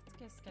strong.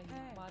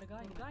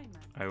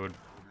 I would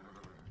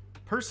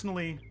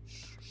personally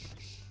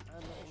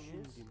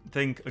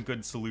think a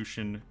good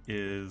solution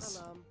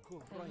is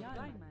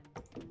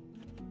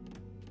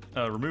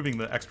removing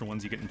the extra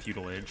ones you get in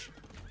Feudal Age.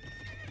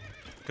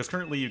 Because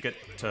currently you get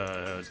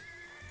 2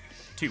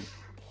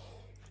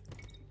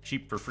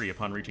 sheep for free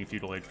upon reaching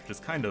Feudal Age, which is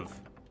kind of...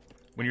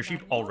 When your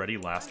sheep already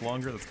last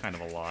longer, that's kind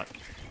of a lot.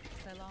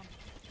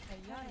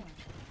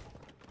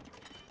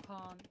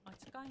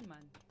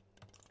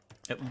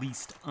 At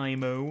least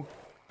IMO.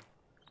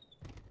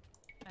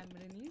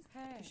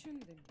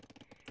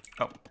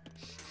 Oh.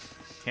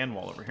 Can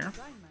wall over here.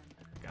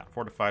 Got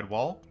fortified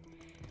wall.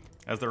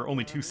 As there are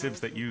only 2 civs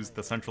that use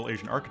the Central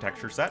Asian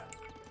architecture set.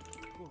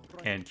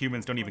 And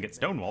humans don't even get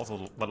stone walls,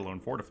 let alone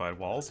fortified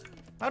walls.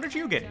 How did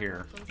you get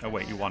here? Oh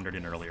wait, you wandered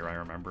in earlier, I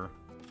remember.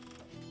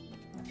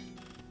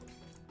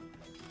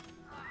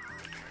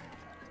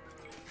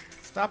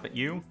 Stop it,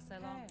 you.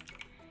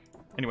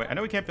 Anyway, I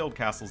know we can't build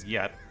castles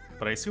yet,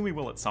 but I assume we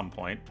will at some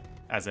point,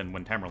 as in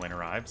when Tamerlane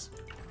arrives.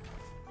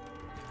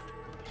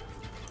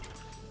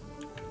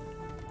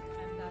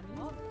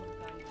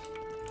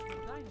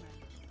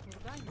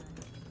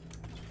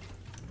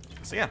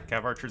 So yeah,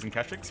 Cav Archers and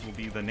Keshiks will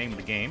be the name of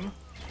the game.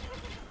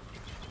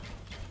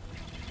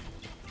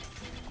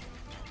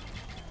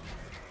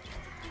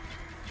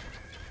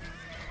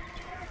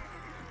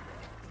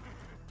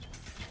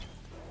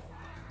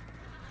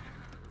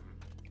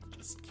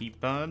 Just keep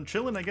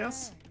chilling, I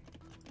guess.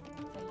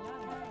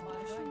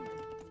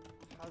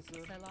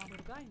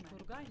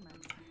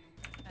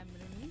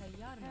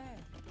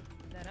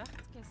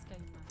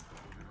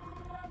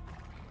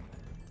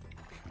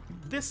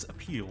 This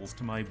appeals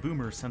to my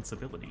boomer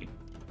sensibility.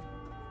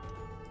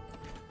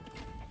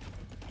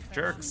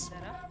 Jerks.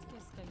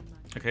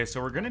 Okay, so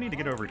we're gonna need to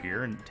get over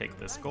here and take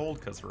this gold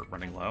because we're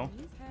running low.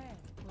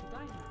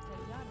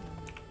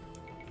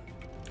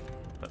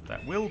 But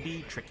that will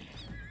be tricky.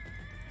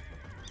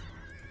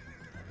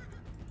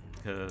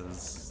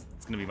 because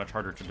it's going to be much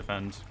harder to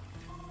defend.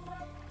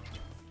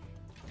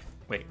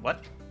 Wait,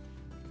 what?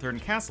 They're in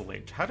Castle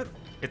Age. How did...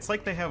 It's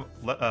like they have,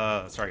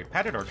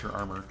 padded archer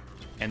armor,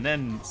 and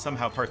then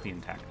somehow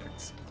Parthian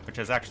tactics, which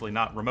is actually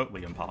not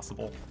remotely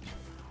impossible.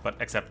 But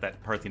except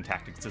that Parthian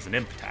tactics is an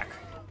imp attack.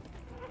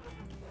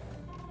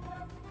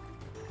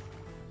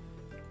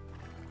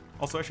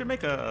 Also, I should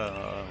make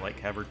a light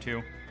cav or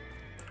two,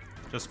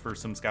 just for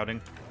some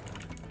scouting.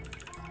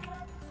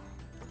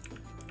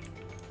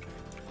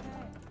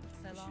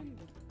 سلام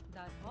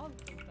در حال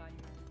پرگایمن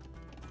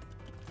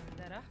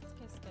درخت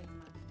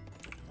کسکیمن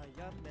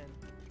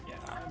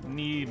Yeah,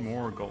 need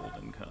more gold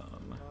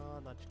income.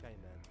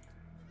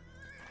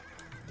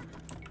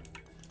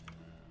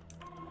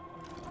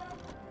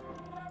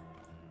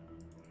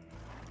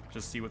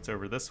 Just see what's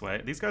over this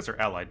way. These guys are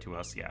allied to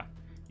us, yeah.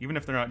 Even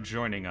if they're not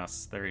joining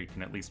us, they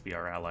can at least be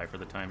our ally for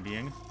the time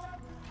being.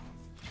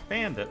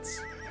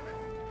 Bandits.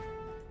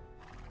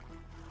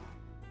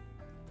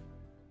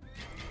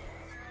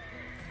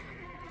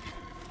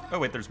 Oh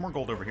wait, there's more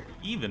gold over here.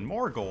 Even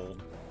more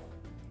gold!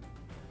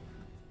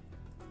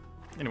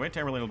 Anyway,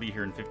 Tamerlane will be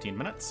here in 15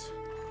 minutes.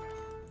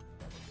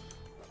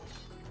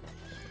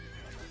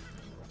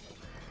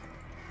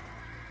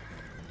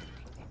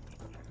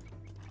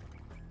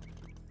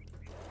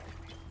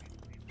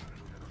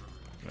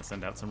 Gonna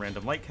send out some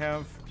random light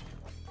cav.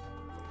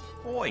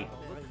 Oi!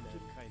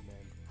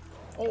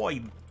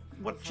 Oi!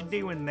 What you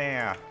doing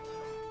there?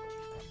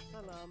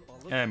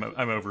 I'm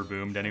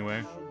overboomed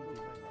anyway.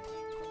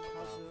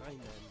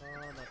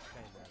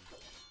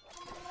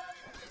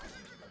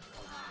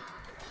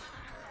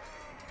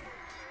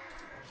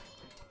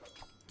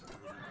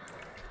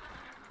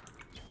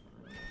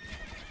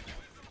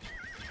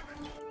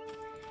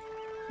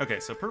 Okay,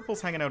 so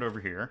purple's hanging out over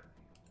here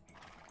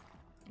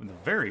in a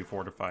very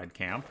fortified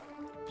camp.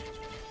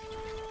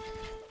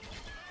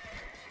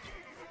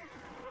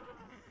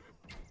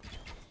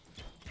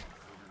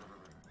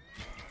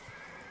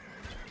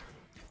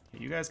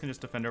 You guys can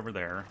just defend over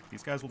there.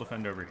 These guys will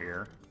defend over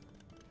here.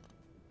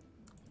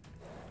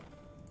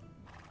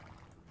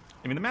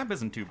 I mean, the map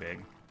isn't too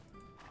big.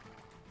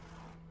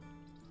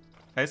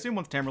 I assume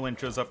once Tamerlane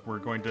shows up, we're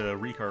going to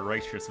wreak our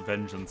righteous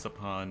vengeance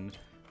upon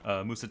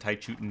Musa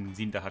Taichut and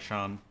Zinda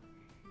Hashan.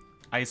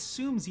 I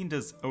assume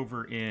Zinda's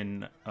over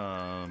in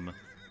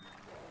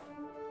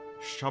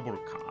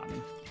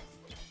Shaburkan.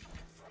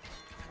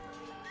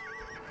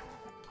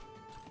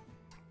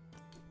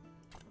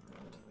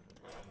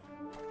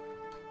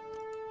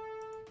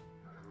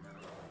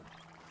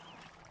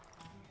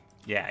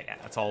 Yeah,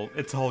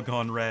 it's all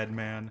gone red,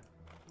 man.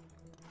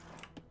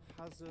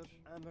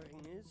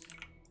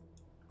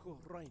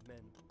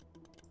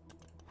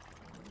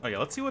 Oh yeah,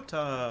 let's see what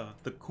the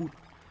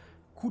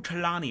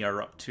Kutalani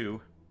are up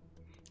to.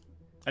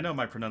 I know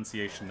my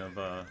pronunciation of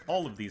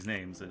all of these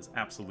names is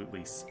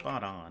absolutely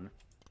spot on.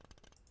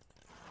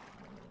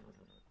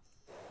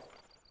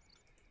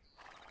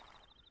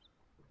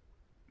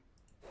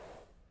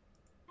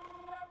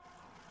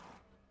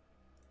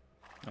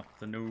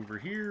 Nothing over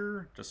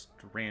here, just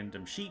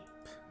random sheep.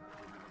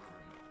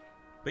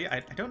 But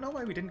yeah, I don't know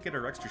why we didn't get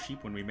our extra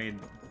sheep when we made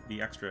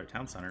the extra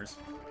town centers.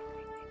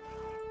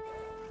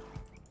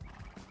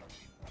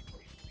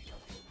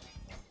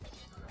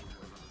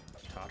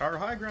 Our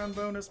high ground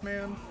bonus,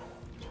 man.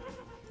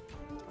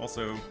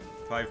 Also,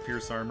 5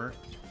 pierce armor.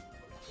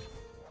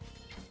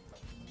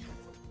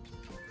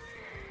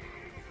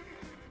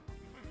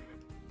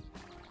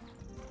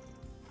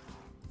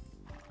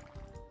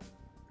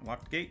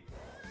 Locked gate.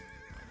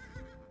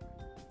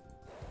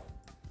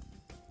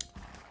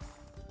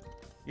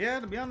 Yeah,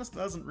 to be honest,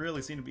 there doesn't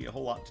really seem to be a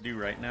whole lot to do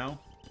right now.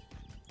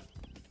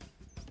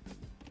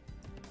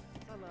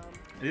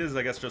 It is,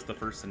 I guess, just the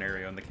first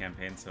scenario in the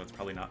campaign, so it's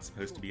probably not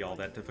supposed to be all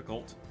that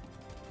difficult.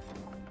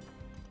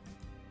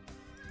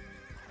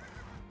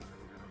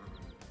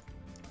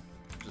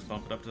 Just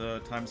bump it up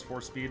to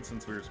 ×4 speed,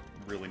 since there's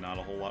really not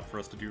a whole lot for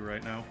us to do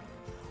right now.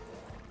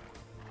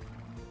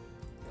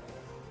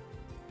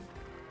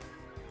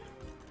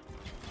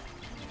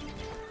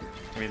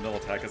 I mean, they'll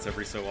attack us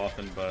every so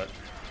often, but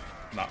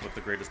not with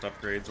the greatest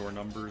upgrades or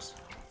numbers.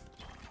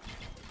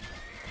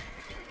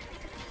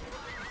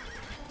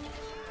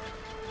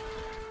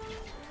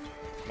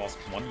 Lost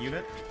 1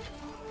 unit?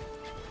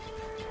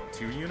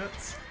 2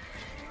 units?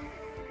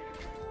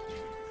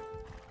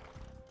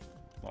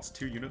 Lost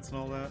 2 units and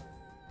all that?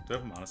 Do I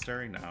have a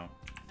monastery? No.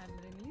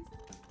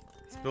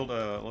 Let's build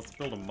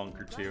a monk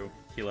or 2.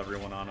 Heal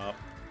everyone on up.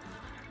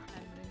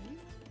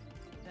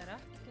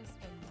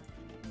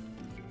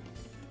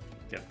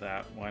 Get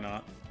that, why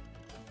not?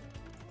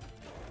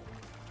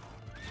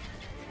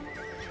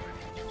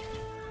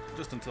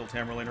 Just until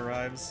Tamerlane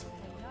arrives.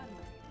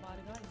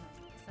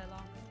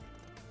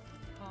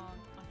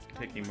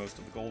 Taking most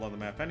of the gold on the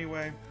map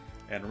anyway.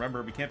 And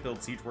remember, we can't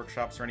build siege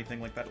workshops or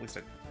anything like that. At least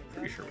I'm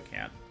pretty sure we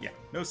can't. Yeah,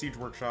 no siege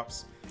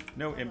workshops.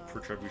 No imp for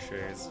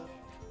trebuchets.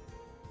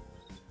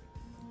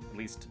 At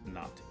least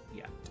not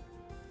yet.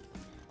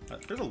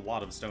 There's a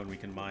lot of stone we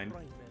can mine.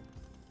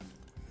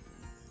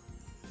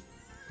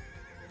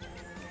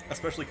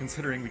 especially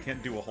considering we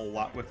can't do a whole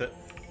lot with it.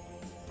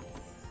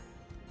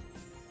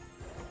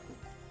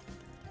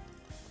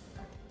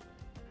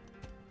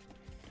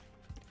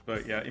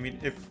 But yeah, I mean,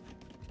 if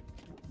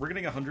we're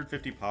getting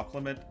 150 pop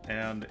limit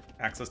and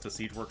access to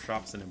siege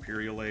workshops in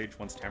Imperial Age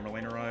once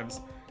Tamerlane arrives,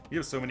 we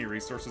have so many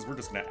resources, we're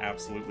just gonna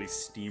absolutely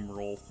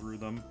steamroll through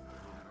them.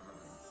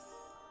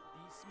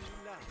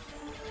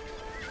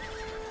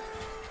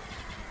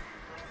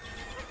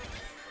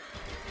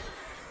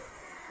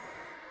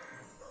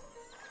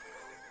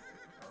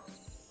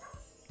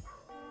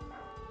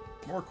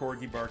 More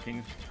corgi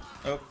barking.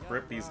 Oh,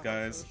 rip these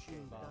guys.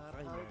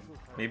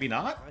 Maybe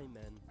not?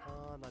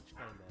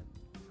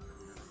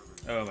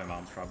 Oh, my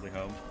mom's probably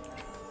home.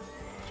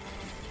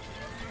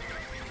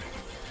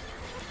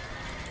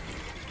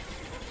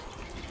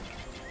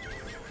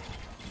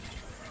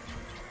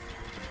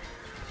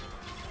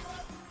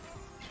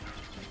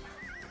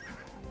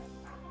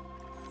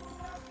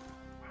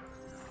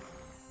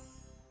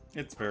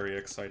 It's very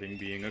exciting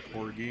being a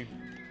corgi.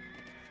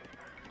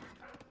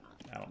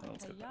 I don't know,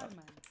 let's get that.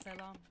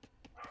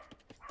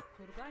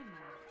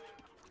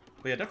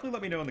 But yeah, definitely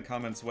let me know in the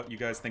comments what you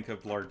guys think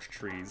of large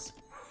trees.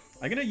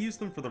 I'm gonna use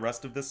them for the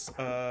rest of this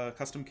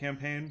custom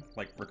campaign,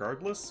 like,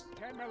 regardless.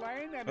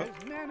 Tamerlane and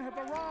his men have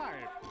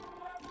arrived.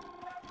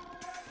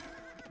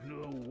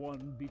 No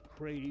one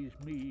betrays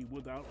me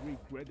without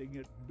regretting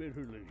it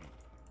bitterly.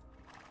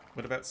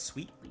 What about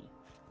sweetly?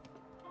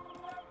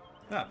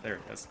 Ah, there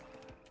it is.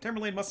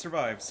 Tamerlane must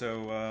survive,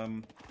 so,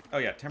 oh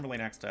yeah,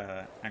 Tamerlane has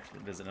to actually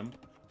visit him.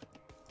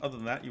 Other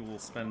than that, you will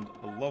spend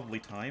a lovely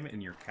time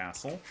in your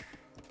castle.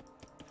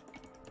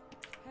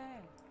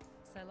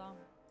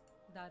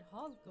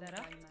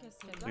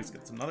 Please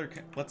get some other.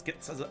 Let's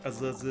get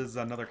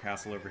another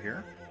castle over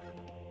here.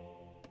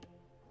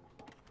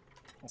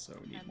 Also,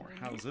 we need more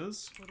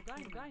houses.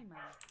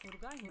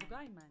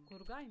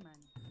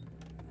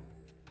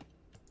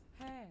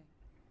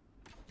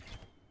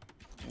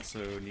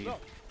 Also need.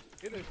 Look,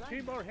 it is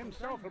Timur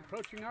himself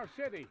approaching our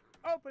city.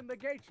 Open the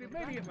gates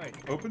immediately.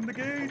 Open the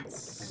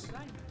gates.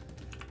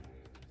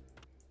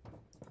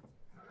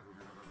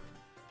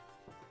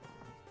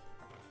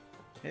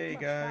 Hey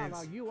guys.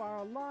 Mashallah, you are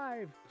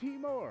alive,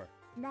 Timur.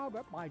 Now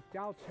that my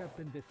doubts have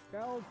been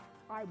dispelled,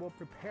 I will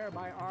prepare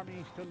my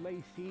armies to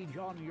lay siege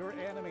on your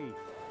enemies.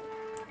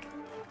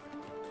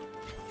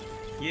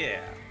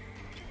 Yeah.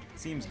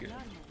 Seems good.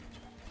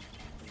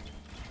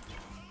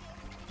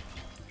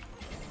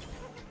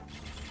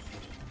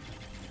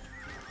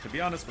 To be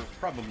honest, we're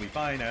probably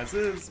fine as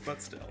is, but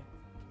still.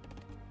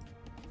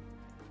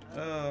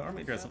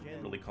 Army doesn't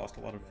really cost a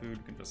lot of food.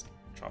 You can just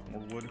chop more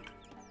wood.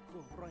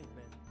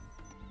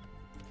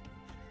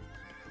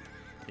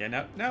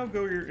 Yeah, now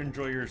go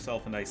enjoy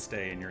yourself a nice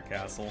stay in your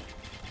castle.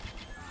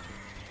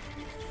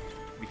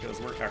 Because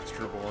we're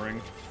extra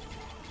boring.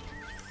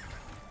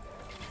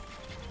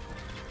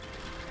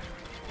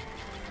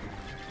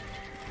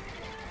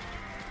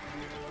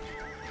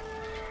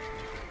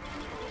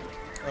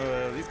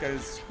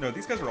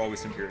 These guys are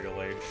always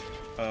Imperial Age.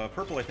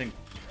 Purple, I think,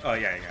 oh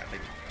yeah, they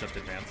just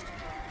advanced.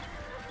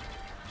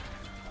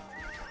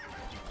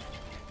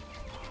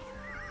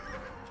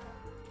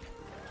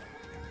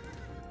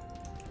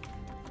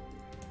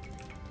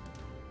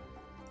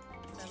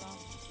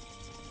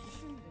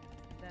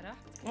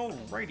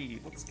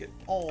 Alrighty, let's get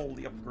all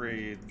the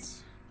upgrades.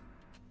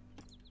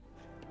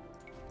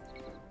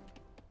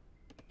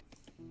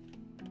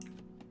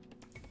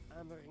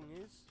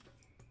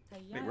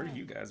 Wait, where are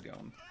you guys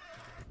going?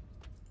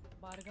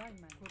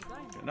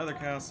 Get another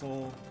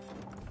castle.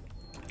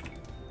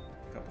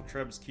 A couple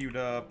trebs queued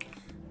up.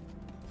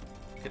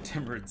 Get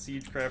Timbered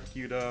Siegecraft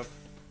queued up.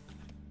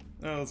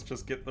 Now let's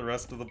just get the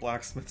rest of the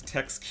blacksmith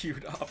techs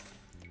queued up.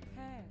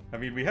 I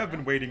mean, we have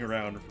been waiting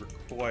around for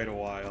quite a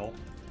while.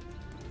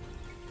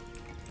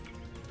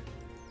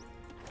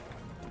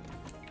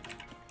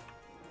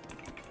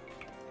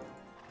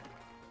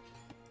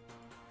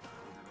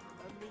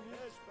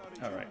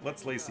 Alright,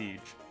 let's lay siege.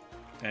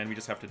 And we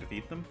just have to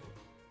defeat them?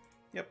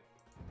 Yep.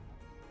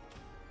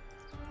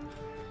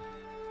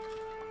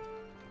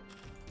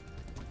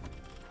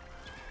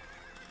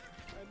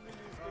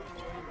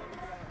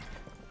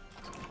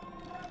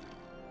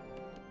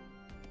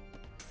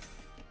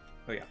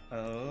 Oh yeah,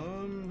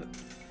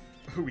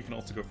 we can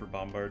also go for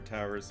bombard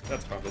towers.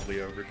 That's probably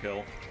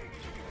overkill.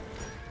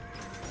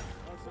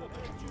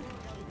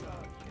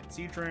 Get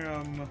siege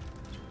ram.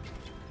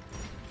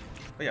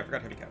 Oh yeah, I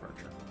forgot heavy cav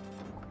archer.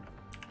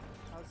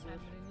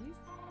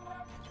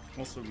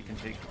 Also, we can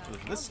take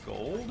this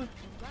gold.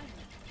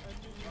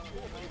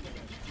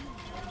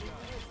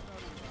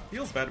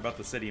 Feels bad about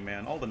the city,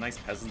 man. All the nice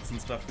peasants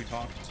and stuff we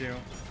talked to.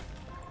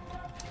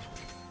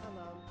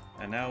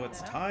 And now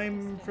it's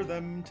time for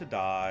them to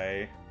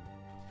die.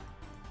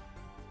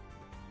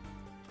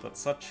 But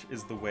such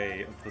is the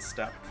way of the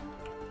steppe.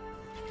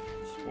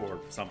 Or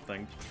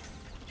something.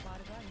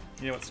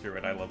 You know what, screw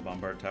it. I love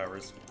bombard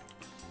towers.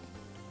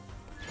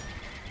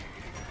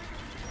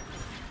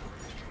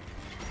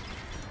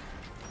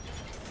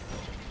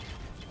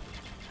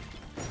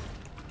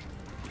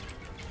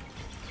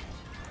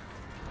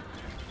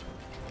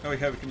 Oh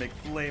yeah, we can make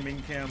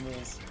flaming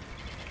camels.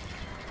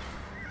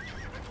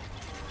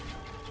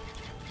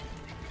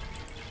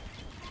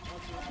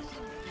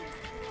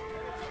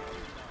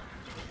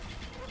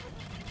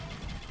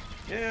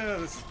 Yeah,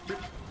 this is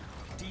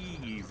pretty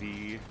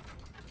easy.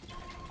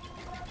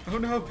 Oh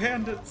no,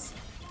 bandits!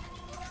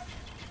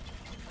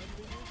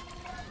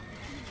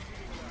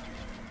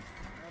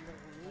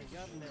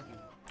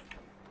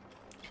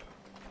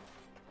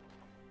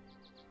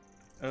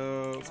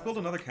 Let's build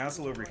another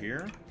castle over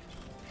here.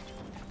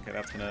 Okay,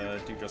 that's gonna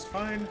do just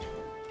fine. And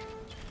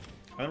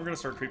then we're gonna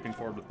start creeping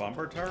forward with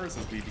bombard towers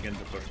as we begin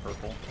to push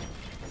purple.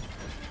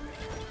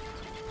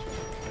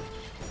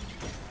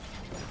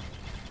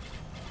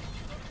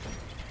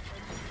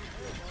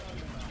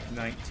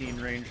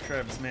 .19 range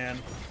Trebs, man.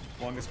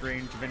 Longest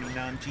range of any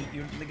non-cheat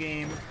unit in the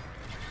game.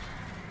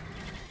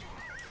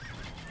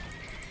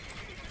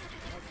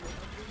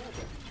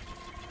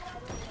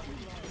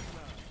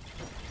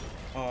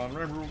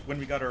 Remember when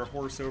we got our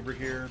horse over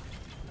here?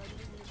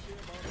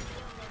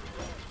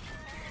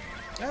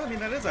 Yeah, I mean,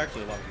 that is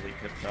actually a lot of elite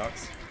hip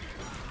shocks.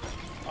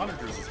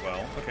 Onagers as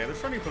well. Okay, they're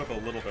starting to put up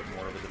a little bit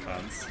more of a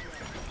defense.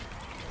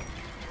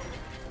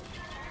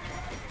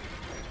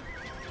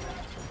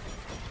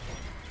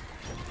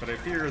 But I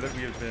fear that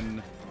we have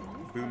been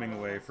booming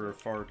away for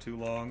far too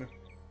long.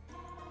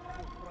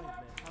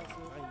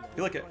 I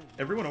feel like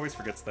everyone always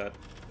forgets that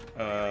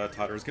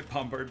Totters get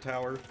Bombard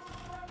Tower.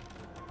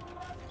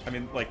 I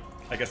mean, like,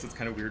 I guess it's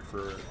kind of weird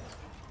for,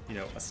 you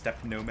know, a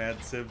Steppe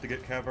Nomad Civ to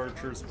get Cav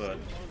Archers, but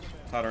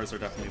Totters are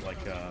definitely,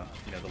 like,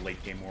 you know, the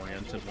late-game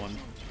oriented one.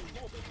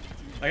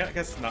 I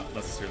guess not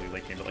necessarily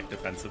late-game, but, like,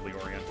 defensively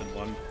oriented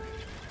one.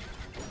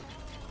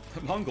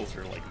 The Mongols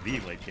are, like, the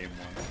late-game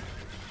one.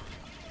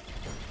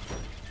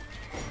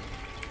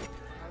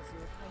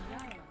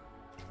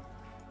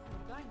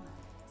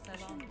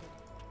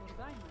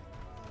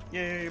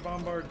 Yay,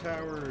 Bombard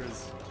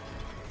Towers!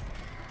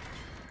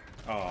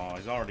 Oh,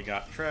 he's already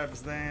got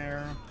Trebs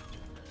there.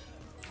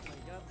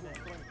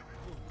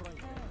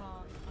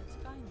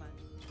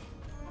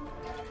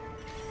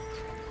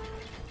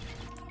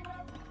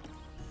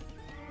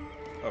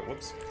 Oh,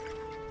 whoops.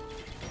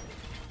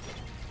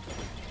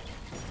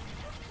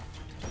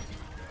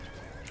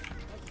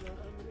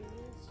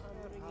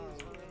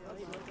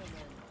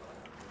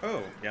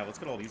 Oh, yeah, let's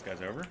get all these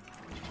guys over.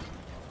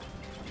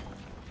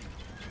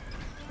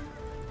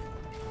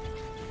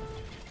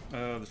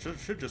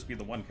 This should just be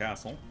the one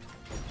castle.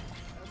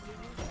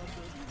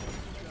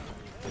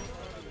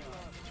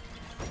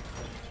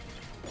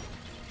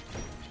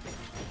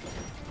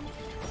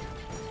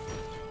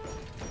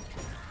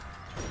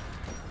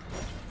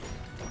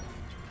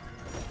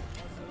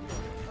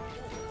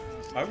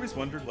 I always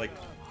wondered, like,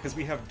 because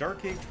we have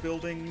Dark Age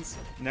buildings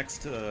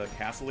next to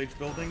Castle Age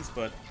buildings,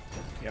 but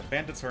yeah,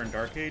 bandits are in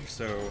Dark Age,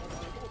 so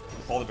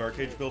all the Dark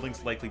Age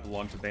buildings likely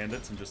belong to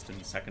bandits, and just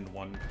in second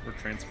one were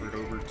transferred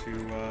over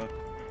to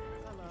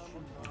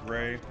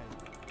Gray.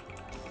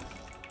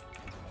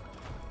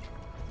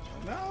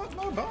 Not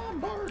my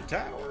Bombard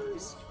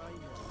Towers!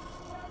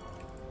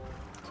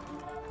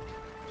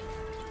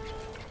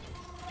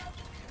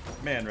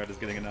 Man, Red is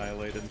getting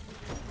annihilated.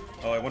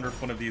 Oh, I wonder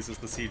if one of these is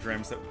the siege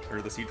rams that,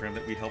 or the siege ram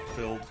that we helped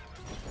build.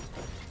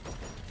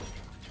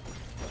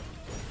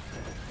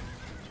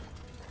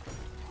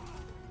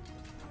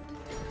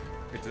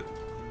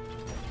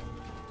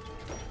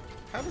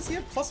 How does he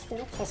have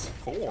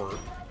 +4/+4?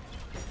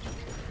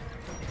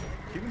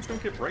 Humans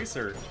don't get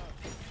bracer,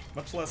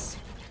 much less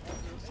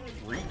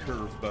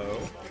recurve bow.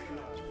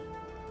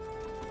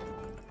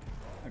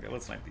 Okay,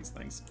 let's snipe these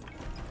things.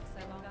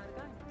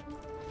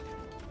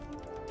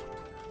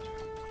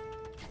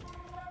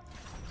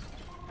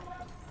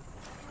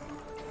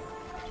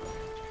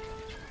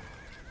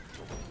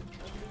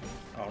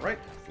 Alright.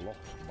 Lost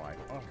my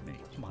army,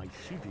 my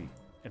city,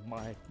 and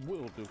my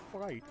will to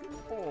fight.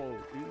 All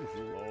is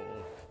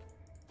lost.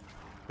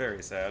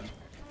 Very sad.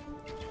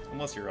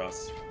 Unless you're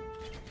us.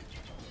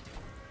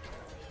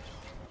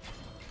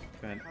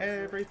 Then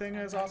everything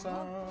is awesome!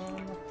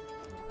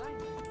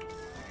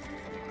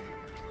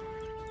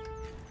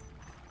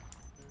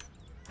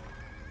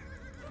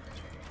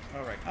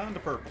 Alright, on to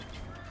purple.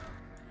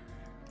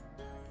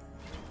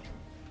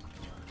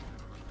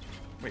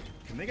 Wait,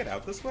 can they get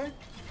out this way?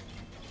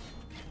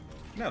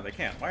 No, they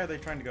can't. Why are they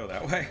trying to go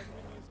that way?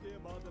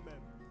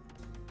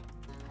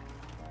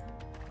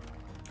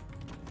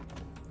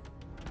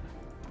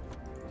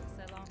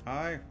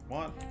 I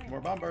want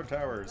more Bombard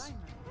Towers.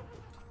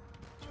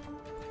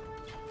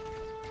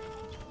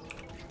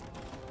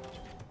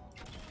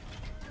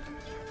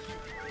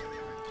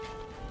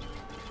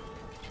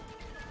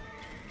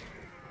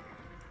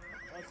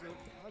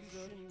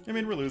 I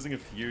mean, we're losing a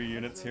few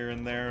units here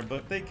and there,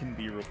 but they can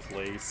be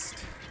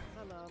replaced.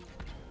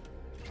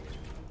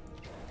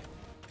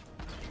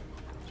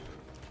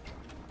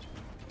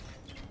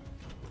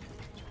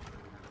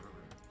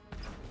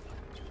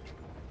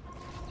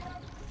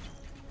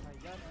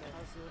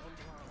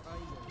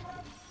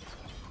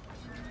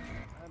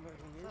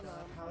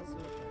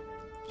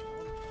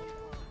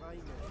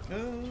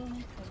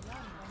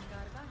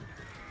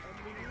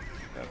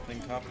 That thing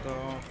topped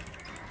off.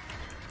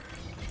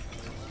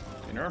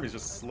 And your army's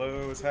just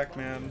slow as heck,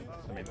 man.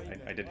 I mean,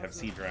 I did have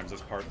siege rams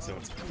as part, so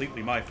it's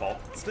completely my fault,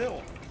 but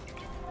still.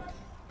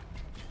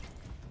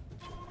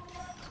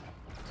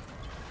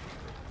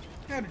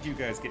 How did you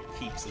guys get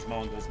keeps as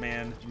Mongols,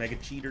 man? Mega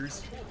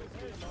cheaters.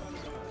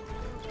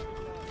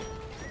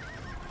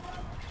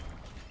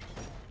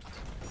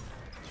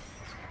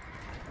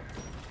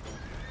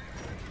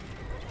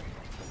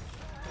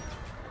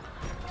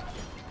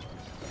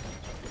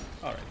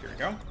 Alright, here we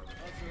go.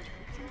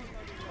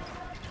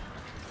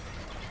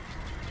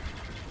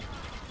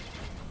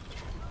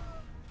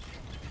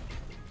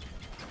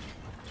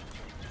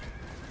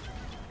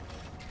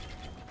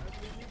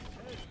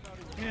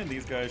 And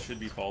these guys should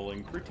be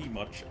falling pretty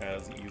much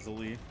as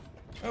easily.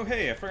 Oh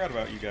hey, I forgot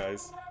about you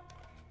guys.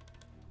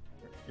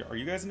 Are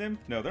you guys an imp?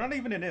 No, they're not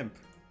even an imp.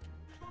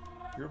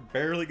 You're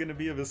barely gonna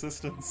be of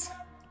assistance.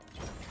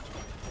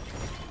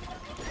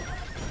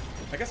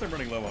 I guess I'm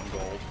running low on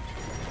gold.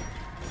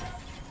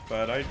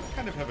 But I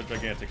kind of have a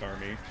gigantic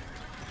army.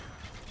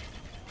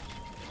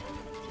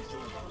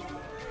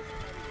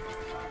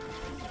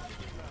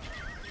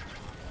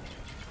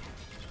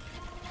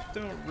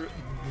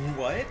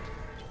 What?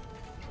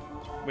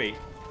 Wait.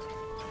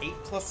 8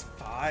 plus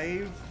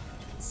 5?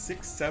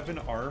 6, 7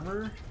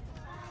 armor?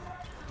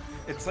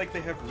 It's like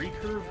they have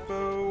recurve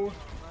bow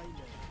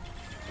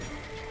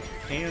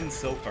and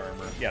silk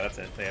armor. Yeah, that's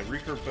it. They have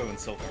recurve bow and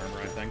silk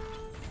armor, I think.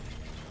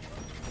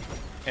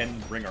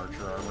 And ring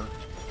archer armor.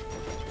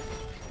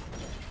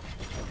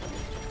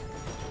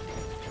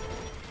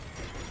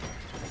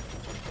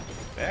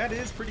 That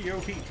is pretty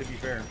OP, to be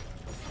fair.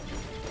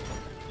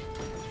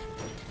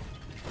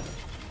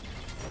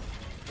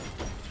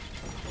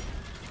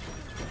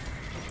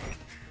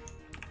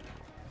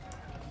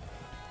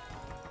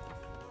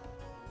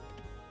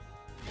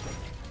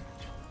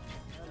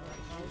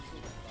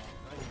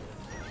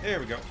 There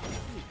we go.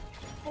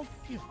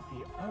 Forgive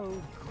me, oh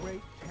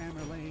great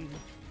Tamerlane.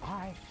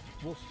 I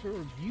will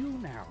serve you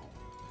now.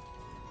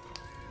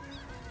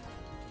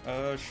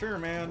 Sure,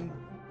 man.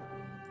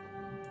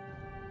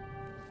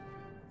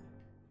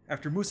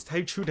 After Musa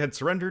Taichud had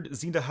surrendered,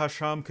 Zinda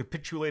Hasham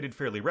capitulated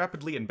fairly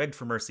rapidly and begged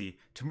for mercy.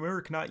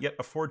 Timur could not yet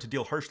afford to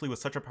deal harshly with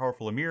such a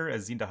powerful emir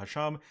as Zinda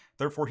Hasham,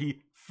 therefore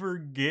he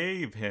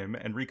forgave him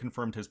and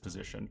reconfirmed his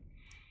position.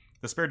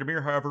 The spared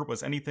emir, however,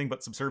 was anything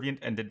but subservient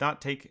and did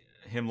not take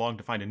him long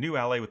to find a new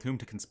ally with whom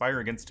to conspire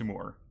against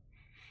Timur.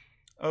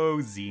 Oh,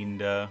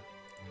 Zinda.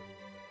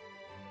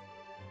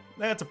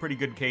 That's a pretty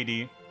good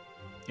KD.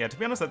 Yeah, to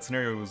be honest, that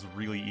scenario was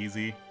really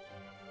easy.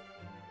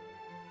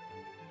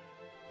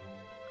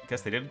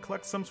 Guess they did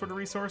collect some sort of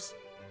resource.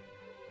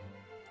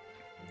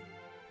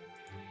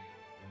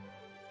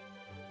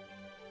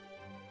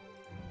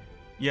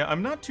 Yeah,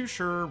 I'm not too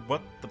sure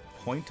what the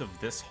point of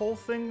this whole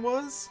thing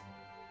was.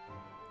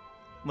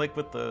 Like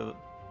with the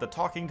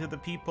talking to the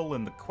people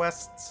and the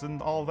quests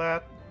and all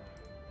that.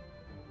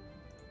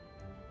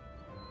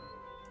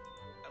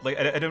 Like,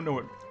 I don't know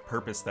what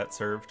purpose that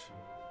served.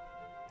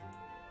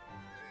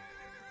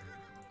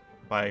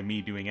 By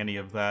me doing any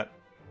of that.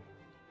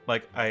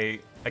 Like, I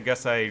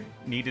guess I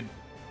needed...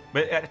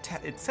 But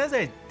it says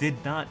I did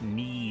not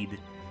need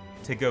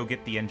to go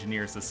get the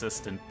engineer's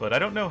assistant, but I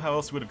don't know how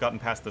else we would have gotten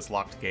past this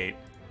locked gate.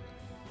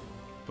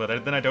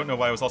 But then I don't know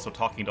why I was also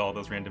talking to all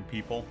those random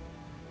people.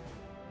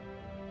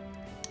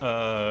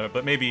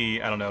 But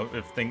maybe, I don't know,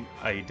 if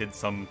I did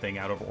something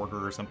out of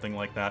order or something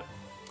like that.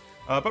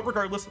 But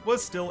regardless, it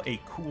was still a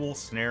cool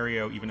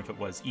scenario, even if it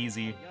was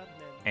easy.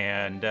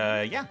 And,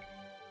 yeah.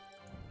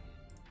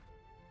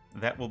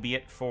 That will be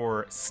it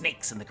for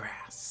Snakes in the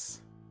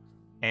Grass.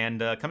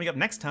 And coming up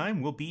next time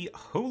will be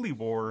Holy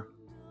War.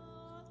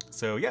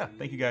 So yeah,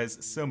 thank you guys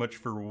so much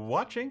for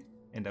watching,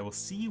 and I will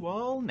see you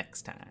all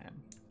next time.